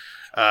up.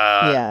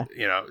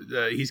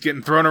 He's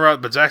getting thrown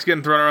around, but Zach's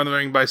getting thrown around the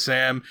ring by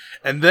Sam,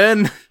 and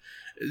then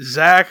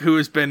Zach, who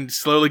has been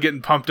slowly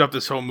getting pumped up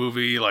this whole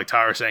movie, like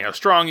Tyler saying how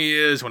strong he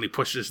is when he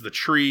pushes the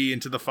tree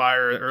into the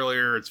fire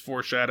earlier. It's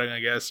foreshadowing,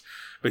 I guess.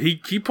 But he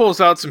pulls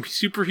out some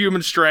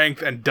superhuman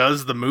strength and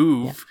does the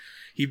move. Yeah.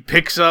 He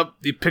picks up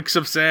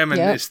Sam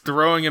and is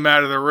throwing him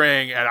out of the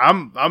ring. And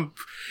I'm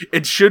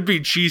it should be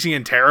cheesy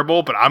and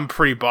terrible, but I'm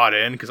pretty bought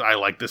in because I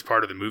like this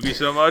part of the movie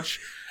so much.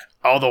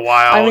 All the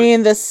while, I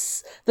mean, the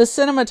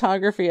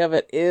cinematography of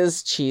it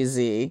is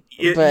cheesy,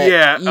 but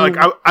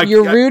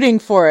you're rooting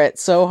for it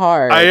so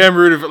hard. I am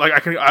rooting for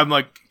I'm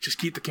like, just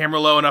keep the camera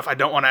low enough. I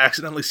don't want to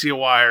accidentally see a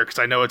wire because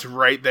I know it's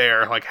right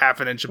there, like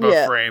half an inch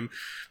above frame.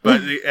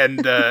 But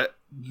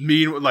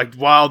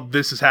while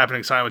this is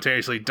happening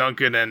simultaneously,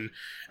 Duncan and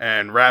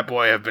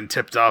Ratboy have been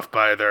tipped off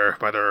by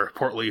their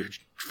portly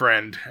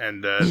friend,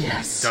 and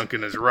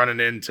Duncan is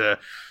running in to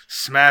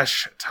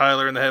smash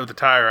Tyler in the head with a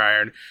tire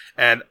iron,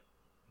 and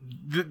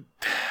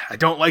I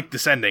don't like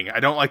this ending. I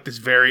don't like this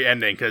very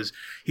ending because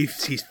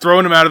he's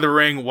throwing him out of the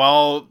ring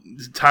while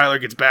Tyler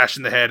gets bashed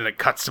in the head, and it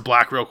cuts to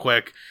black real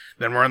quick.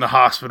 Then we're in the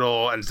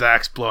hospital, and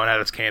Zach's blowing out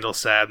his candle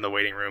sad in the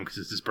waiting room because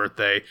it's his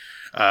birthday.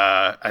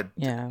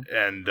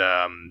 And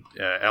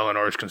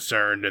Eleanor's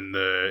concerned in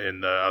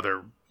the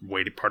other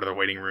part of the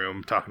waiting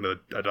room talking to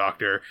a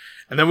doctor.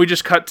 And then we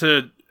just cut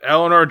to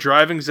Eleanor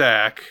driving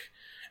Zach,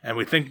 and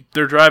we think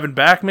they're driving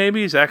back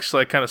maybe. Zach's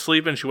like kind of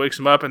sleeping. She wakes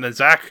him up, and then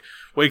Zach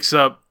wakes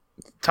up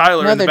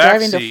Tyler in the backseat. They're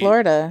driving to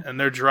Florida. And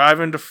they're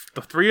driving to...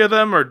 The three of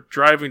them are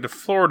driving to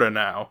Florida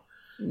now.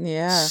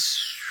 Yeah.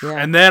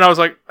 And then I was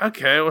like,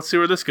 okay, let's see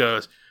where this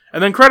goes.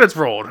 And then credits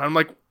rolled. I'm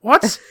like,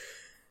 what?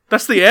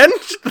 That's the end?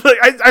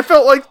 I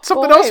felt like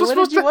something else was supposed to...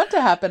 What did you want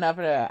to happen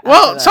after that?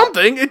 Well,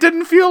 something. It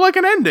didn't feel like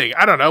an ending.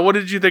 I don't know. What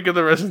did you think of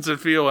the Resonance and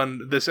Feel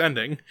and this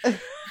ending?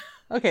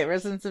 Okay,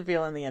 Resonance and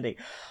Feel and the ending.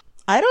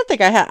 I don't think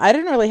I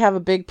didn't really have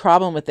a big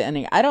problem with the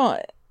ending. I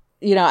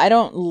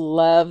don't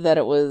love that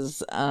it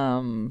was,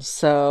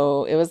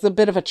 it was a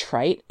bit of a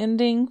trite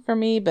ending for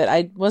me, but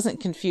I wasn't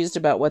confused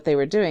about what they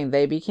were doing.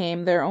 They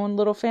became their own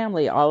little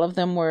family. All of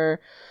them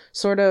were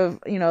sort of,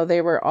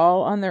 they were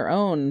all on their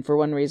own for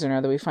one reason or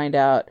another. We find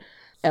out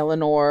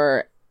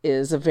Eleanor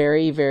is a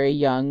very, very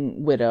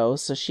young widow,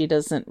 so she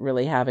doesn't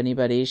really have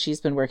anybody.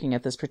 She's been working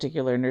at this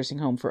particular nursing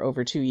home for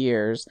over 2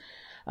 years.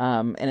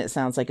 And it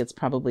sounds like it's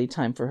probably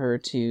time for her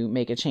to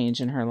make a change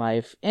in her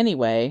life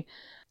anyway.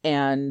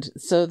 And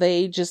so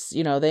they just,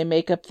 they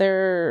make up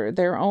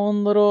their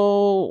own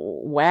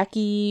little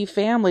wacky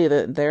family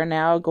that they're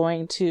now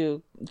going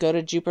to go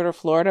to Jupiter,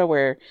 Florida,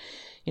 where,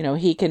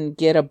 he can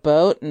get a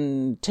boat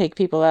and take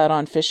people out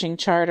on fishing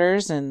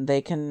charters, and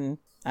they can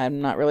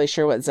I'm not really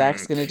sure what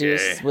Zach's going to do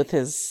with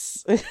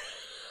his.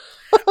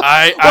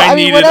 I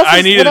needed.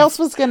 What else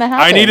was going to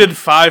happen? I needed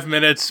 5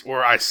 minutes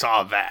where I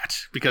saw that,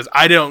 because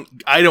I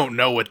don't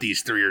know what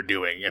these three are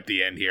doing at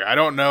the end here. I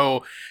don't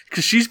know,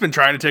 because she's been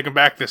trying to take him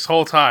back this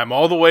whole time,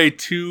 all the way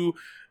to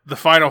the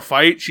final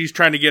fight. She's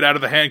trying to get out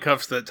of the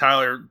handcuffs that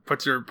Tyler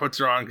puts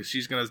her on, because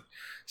she's going to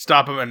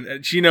stop him,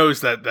 and she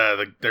knows that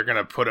they're going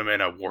to put him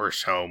in a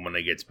worse home when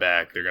he gets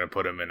back. They're going to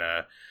put him in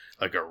a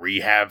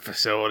rehab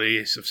facility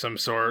of some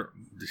sort.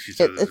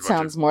 It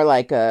sounds more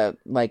like a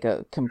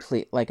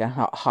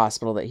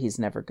hospital that he's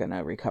never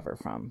gonna recover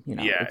from.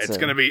 Yeah, it's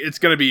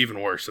gonna be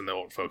even worse than the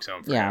old folks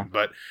home for him.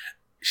 But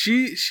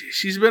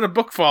she's been a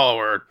book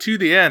follower to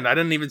the end. I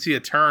didn't even see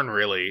a turn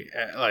really,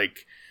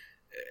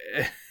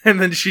 and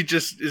then she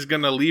just is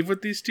gonna leave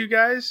with these two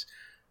guys.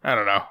 I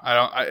don't know.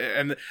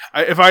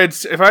 If I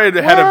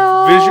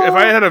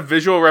had a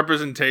visual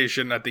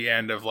representation at the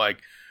end of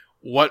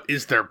what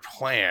is their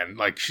plan?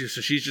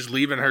 She's just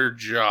leaving her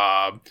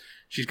job.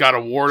 She's got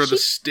a ward of the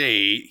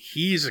state.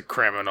 He's a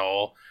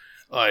criminal.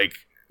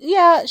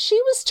 Yeah, she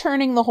was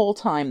turning the whole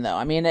time, though.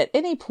 I mean, at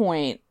any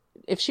point,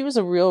 if she was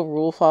a real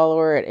rule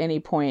follower, at any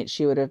point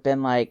she would have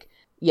been like,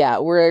 "Yeah,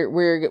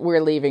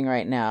 we're leaving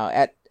right now."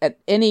 At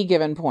any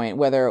given point,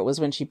 whether it was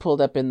when she pulled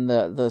up in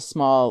the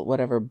small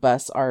whatever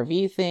bus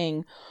RV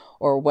thing,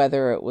 or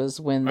whether it was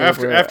when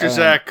after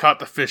Zach caught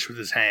the fish with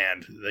his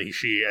hand, I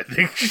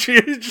think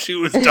she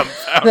was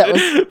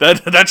dumbfounded.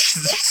 that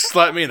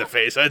slapped me in the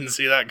face. I didn't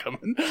see that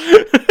coming.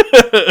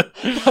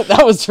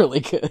 That was really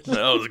good.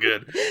 That was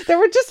good. There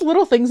were just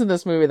little things in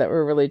this movie that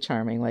were really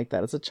charming like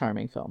that. It's a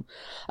charming film.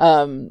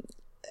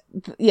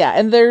 Yeah,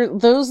 and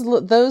those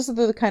are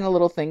the kind of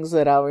little things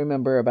that I'll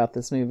remember about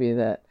this movie.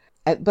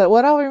 But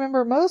what I'll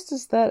remember most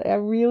is that I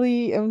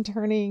really am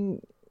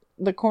turning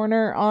the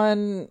corner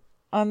on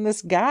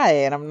this guy,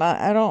 and I'm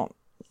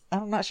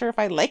not sure if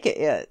I like it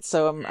yet.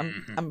 So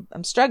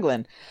I'm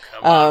struggling.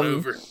 Come on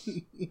over.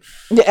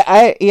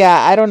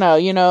 I don't know.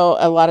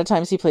 A lot of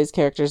times he plays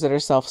characters that are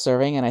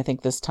self-serving, and I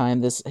think this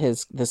time this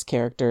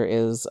character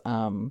is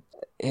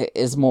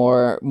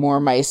more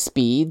my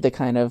speed, the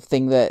kind of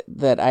thing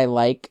that I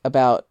like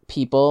about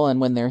people, and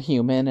when they're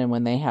human and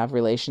when they have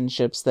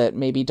relationships that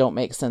maybe don't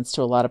make sense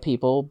to a lot of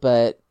people,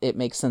 but it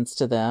makes sense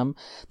to them.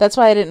 That's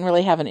why I didn't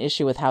really have an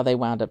issue with how they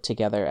wound up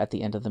together at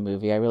the end of the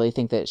movie. I really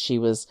think that she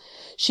was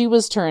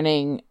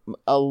turning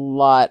a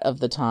lot of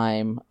the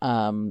time.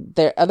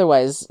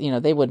 Otherwise,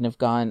 they wouldn't have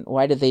gone.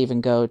 Why did they even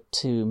go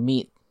to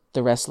meet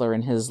the wrestler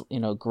in his,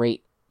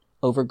 great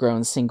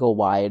overgrown single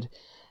wide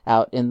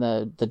out in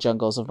the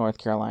jungles of North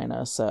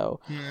Carolina? So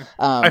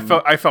I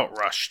felt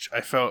rushed. I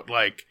felt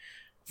like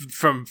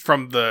from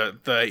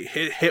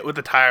the hit with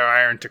the tire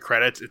iron to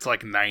credits, it's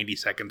like 90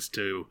 seconds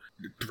to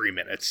 3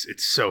 minutes.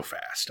 It's so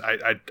fast.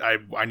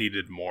 I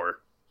needed more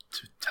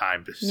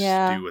time to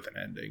do with an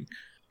ending.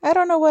 I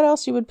don't know what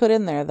else you would put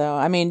in there, though.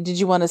 I mean, did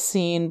you want a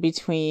scene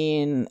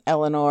between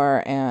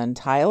Eleanor and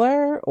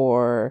Tyler,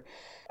 or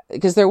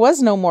because there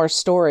was no more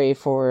story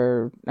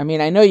for? I mean,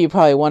 I know you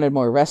probably wanted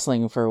more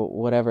wrestling for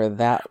whatever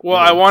that. Well,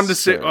 I wanted to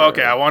see.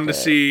 Okay, I wanted to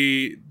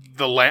see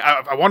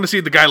I wanted to see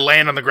the guy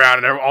land on the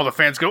ground, and all the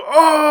fans go,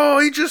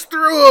 "Oh, he just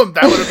threw him!"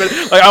 That would have been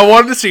I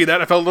wanted to see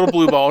that. I felt a little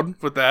blue balled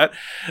with that.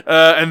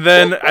 And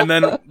then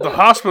the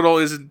hospital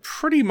is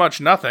pretty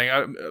much nothing.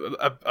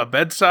 A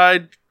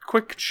bedside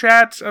quick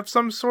chat of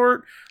some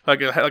sort,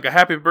 like a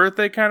happy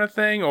birthday kind of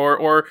thing,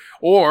 or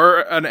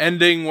an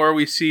ending where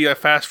we see a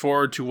fast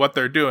forward to what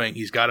they're doing.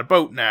 He's got a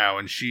boat now,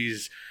 and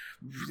she's,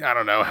 I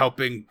don't know,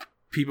 helping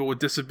people with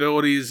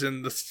disabilities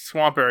in the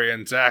swamp area,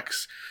 and Zach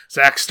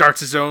starts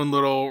his own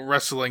little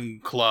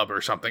wrestling club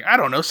or something. I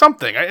don't know,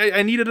 something.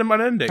 I needed him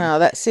an ending. Oh,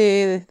 that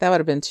would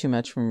have been too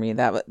much for me.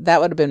 That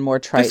would have been more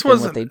trite than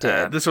what they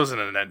did. This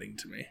wasn't an ending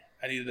to me.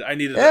 I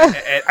need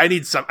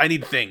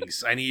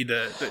things.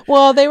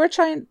 Well, they were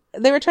trying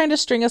to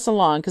string us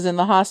along, because in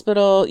the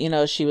hospital,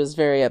 she was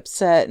very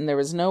upset, and there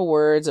was no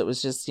words. It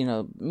was just,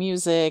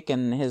 music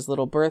and his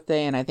little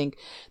birthday. And I think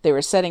they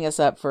were setting us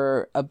up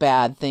for a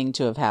bad thing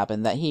to have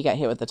happened, that he got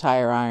hit with the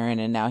tire iron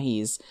and now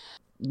he's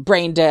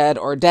brain dead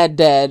or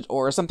dead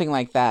or something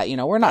like that.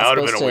 We're not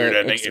supposed to. That would have been a weird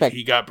ending if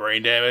he got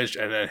brain damaged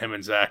and then him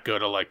and Zach go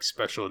to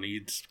special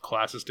needs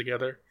classes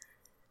together.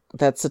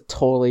 That's a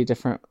totally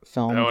different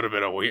film. That would have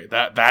been a weird.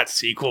 That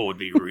sequel would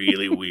be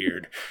really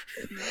weird.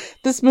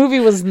 This movie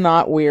was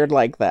not weird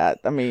like that.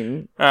 I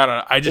mean, I don't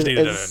know. I just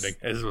needed an ending.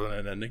 This wasn't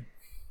an ending.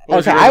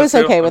 Okay, I was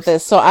okay with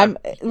this. So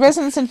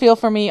Resonance and Feel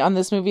for me on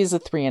this movie is a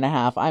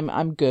 3.5.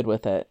 I'm good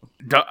with it.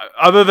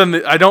 Other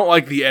than I don't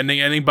like the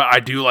ending, but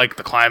I do like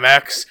the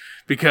climax,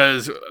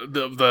 because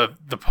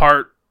the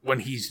part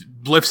when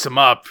lifts him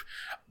up,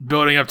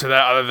 building up to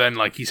that. Other than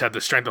he's had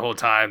the strength the whole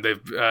time,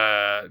 they've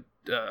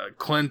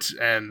Clint,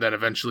 and then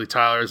eventually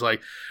Tyler's like,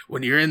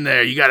 when you're in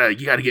there, you gotta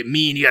get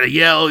mean, you gotta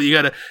yell, you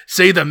gotta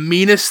say the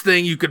meanest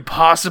thing you could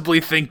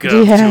possibly think of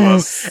to him.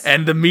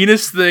 And the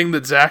meanest thing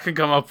that Zach can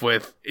come up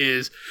with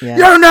is,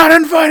 you're not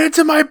invited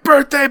to my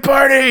birthday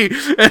party!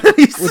 And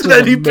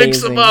then he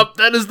picks him up.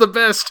 That is the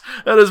best.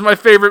 That is my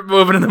favorite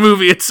moment in the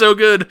movie. It's so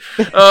good.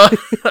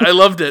 I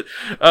loved it.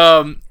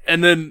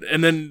 And then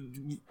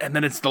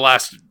it's the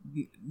last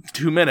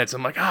 2 minutes.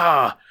 I'm like,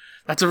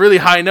 that's a really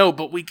high note,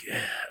 but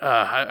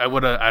I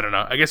would have, I don't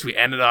know. I guess we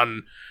ended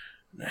on,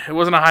 it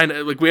wasn't a high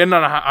note. Like, we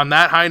ended on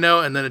that high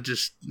note, and then it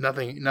just,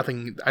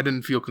 nothing, I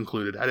didn't feel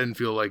concluded. I didn't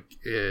feel like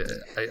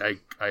I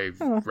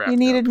wrapped You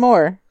needed up.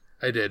 more.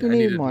 I did. I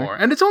needed more.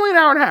 And it's only an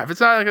hour and a half.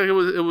 It's not like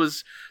it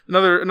was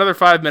another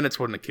 5 minutes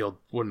wouldn't have killed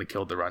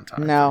the runtime.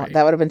 No,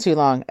 that would have been too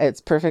long. It's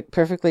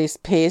perfectly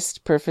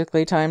paced,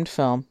 perfectly timed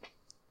film.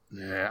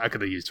 Yeah, I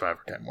could have used 5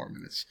 or 10 more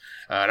minutes.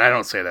 And I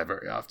don't say that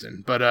very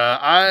often. But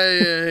I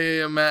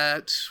am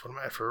at, what am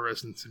I at for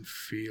resonance and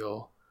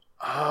feel?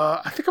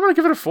 I think I'm gonna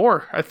give it a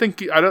 4. I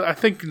think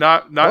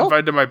not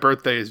invited to my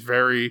birthday is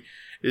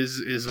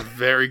a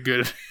very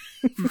good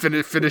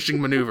finishing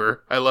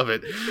maneuver. I love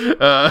it.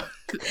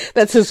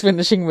 That's his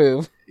finishing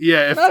move.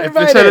 Yeah,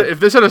 if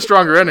this had a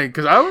stronger ending,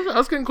 because I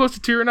was getting close to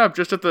tearing up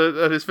just at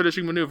his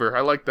finishing maneuver.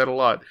 I liked that a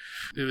lot.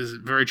 It was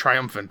very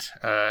triumphant,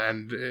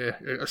 and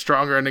a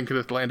stronger ending could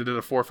have landed at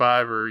a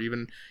 4-5 or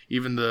even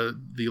the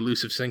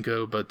elusive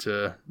Cinco. But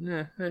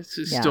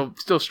it's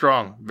still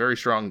strong, very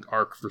strong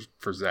arc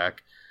for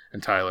Zach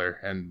and Tyler,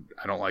 and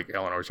I don't like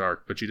Eleanor's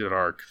arc, but she did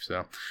arc.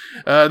 So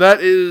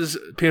that is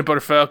Peanut Butter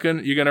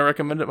Falcon. You gonna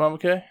recommend it, Mama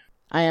Kay?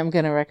 I am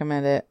gonna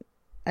recommend it.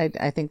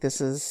 I think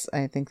this is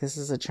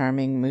a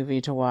charming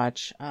movie to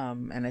watch,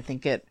 and I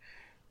think it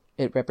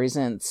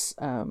represents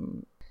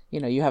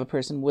you have a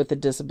person with a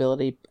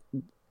disability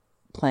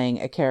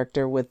playing a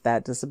character with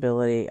that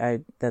disability.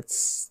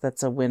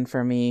 That's a win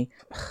for me.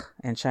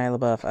 And Shia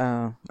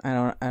LaBeouf,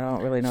 I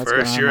don't really know what's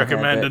going on. First you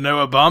recommend a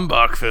Noah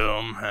Baumbach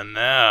film, and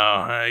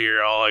now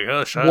you're all like,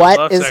 oh, Shia what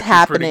LaBeouf's is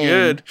happening? Pretty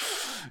good.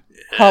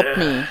 Help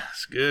me.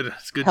 It's good.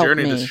 It's a good Help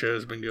journey me. this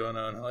show's been going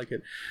on. I like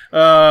it.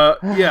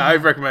 Yeah, I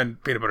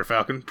recommend Peanut Butter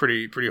Falcon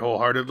pretty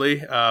wholeheartedly.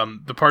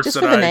 The parts just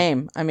that for the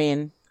name. I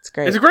mean, it's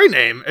great. It's a great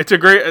name.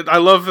 I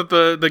love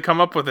that they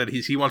come up with it.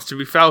 He wants to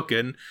be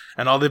Falcon,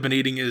 and all they've been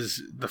eating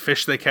is the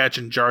fish they catch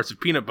in jars of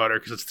peanut butter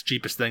because it's the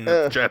cheapest thing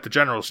at the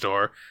general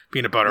store.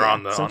 Peanut butter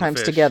on the sometimes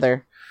fish.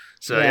 Together.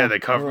 So they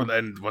cover,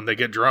 and when they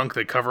get drunk,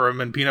 they cover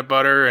him in peanut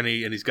butter, and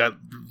he's got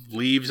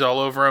leaves all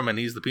over him, and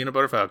he's the Peanut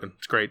Butter Falcon.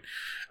 It's great.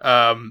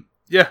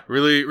 Yeah,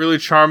 really, really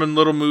charming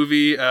little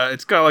movie.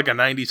 It's got like a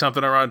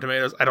 90-something on Rotten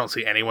Tomatoes. I don't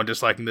see anyone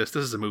disliking this.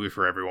 This is a movie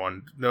for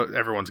everyone. No,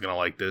 everyone's gonna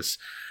like this.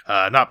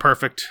 Not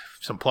perfect.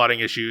 Some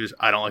plotting issues.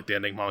 I don't like the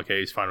ending. Mama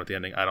Kay is fine with the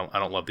ending. I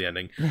don't love the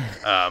ending.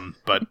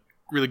 But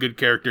really good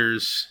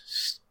characters.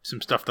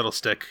 Some stuff that'll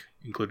stick,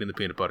 including the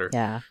peanut butter.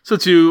 Yeah. So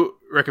 2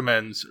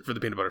 recommends for the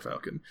Peanut Butter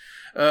Falcon.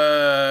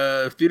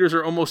 Theaters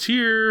are almost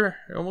here.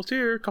 A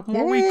couple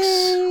more weeks.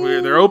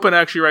 They're open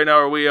actually right now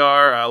where we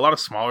are. A lot of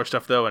smaller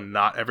stuff though, and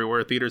not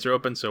everywhere theaters are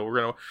open. So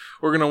we're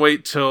gonna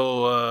wait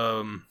till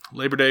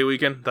Labor Day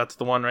weekend. That's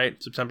the one,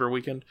 right? September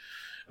weekend.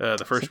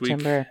 The first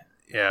September. week.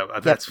 Yeah,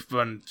 that's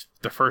when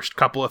the first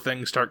couple of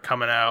things start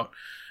coming out.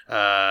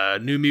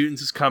 New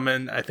Mutants is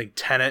coming. I think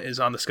Tenet is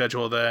on the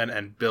schedule then,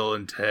 and Bill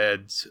and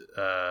Ted's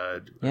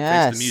Face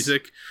the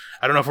Music.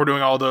 I don't know if we're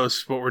doing all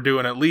those, but we're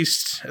doing at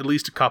least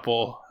a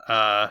couple.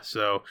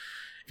 So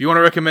if you want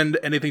to recommend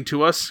anything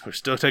to us, we're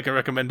still taking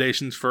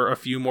recommendations for a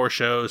few more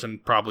shows,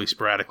 and probably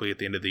sporadically at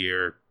the end of the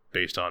year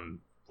based on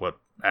what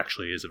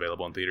actually is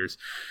available in theaters.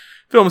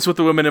 Films with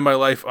the Women in My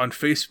Life on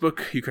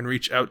Facebook. You can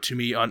reach out to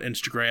me on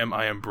Instagram.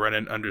 I am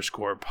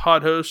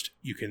Brennan_podhost.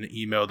 You can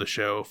email the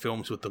show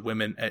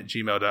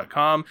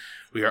filmswiththewomen@gmail.com.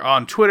 We are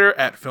on Twitter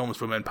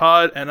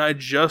 @filmswomenpod, and I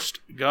just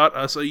got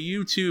us a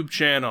YouTube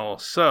channel.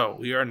 So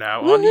we are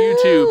now on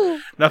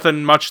YouTube.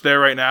 Nothing much there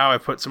right now. I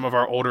put some of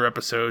our older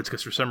episodes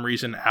because for some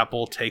reason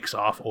Apple takes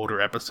off older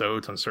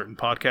episodes on certain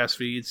podcast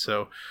feeds.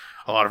 So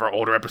a lot of our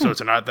older episodes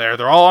are not there.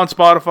 They're all on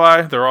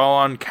Spotify. They're all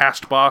on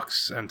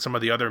CastBox and some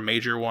of the other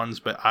major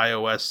ones, but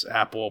iOS,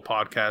 Apple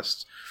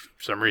podcasts,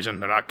 for some reason,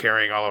 they're not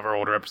carrying all of our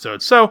older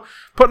episodes. So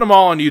putting them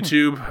all on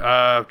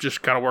YouTube,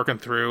 just kind of working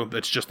through.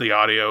 It's just the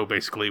audio,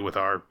 basically, with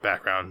our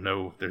background.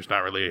 No, there's not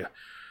really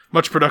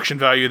much production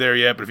value there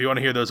yet, but if you want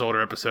to hear those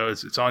older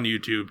episodes, it's on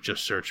YouTube.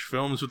 Just search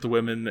Films with the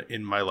Women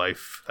in My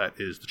Life. That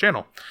is the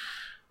channel.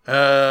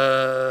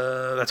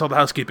 That's all the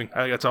housekeeping.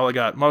 That's all I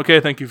got. Okay,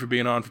 thank you for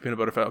being on for Peanut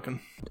Butter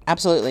Falcon.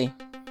 Absolutely.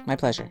 My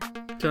pleasure.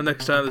 Till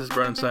next time, this is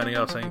Brennan signing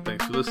off, saying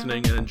thanks for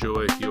listening and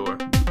enjoy your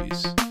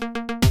movies.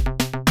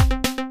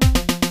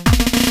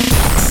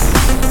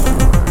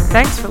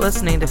 Thanks for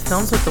listening to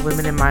Films with the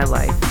Women in My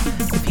Life.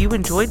 If you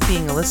enjoyed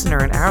being a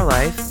listener in our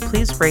life,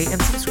 please rate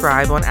and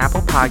subscribe on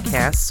Apple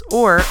Podcasts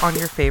or on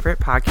your favorite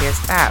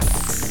podcast app.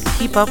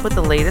 Keep up with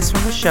the latest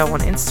from the show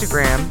on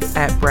Instagram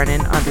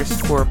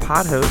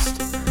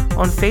 @Brennan_podhost,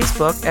 on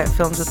Facebook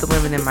 @Films with the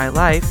Women in My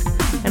Life,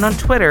 and on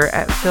Twitter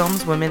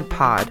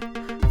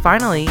 @FilmsWomenPod.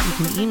 Finally, you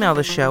can email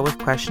the show with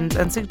questions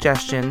and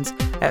suggestions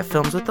at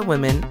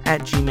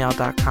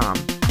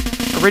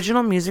filmswiththewomen@gmail.com.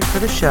 Original music for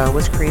the show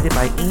was created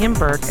by Ian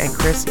Burke and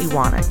Chris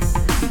Iwanek.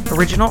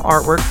 Original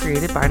artwork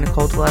created by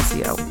Nicole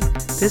D'Alessio.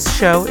 This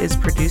show is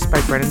produced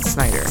by Brennan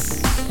Snyder.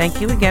 Thank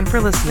you again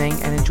for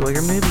listening and enjoy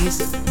your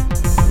movies.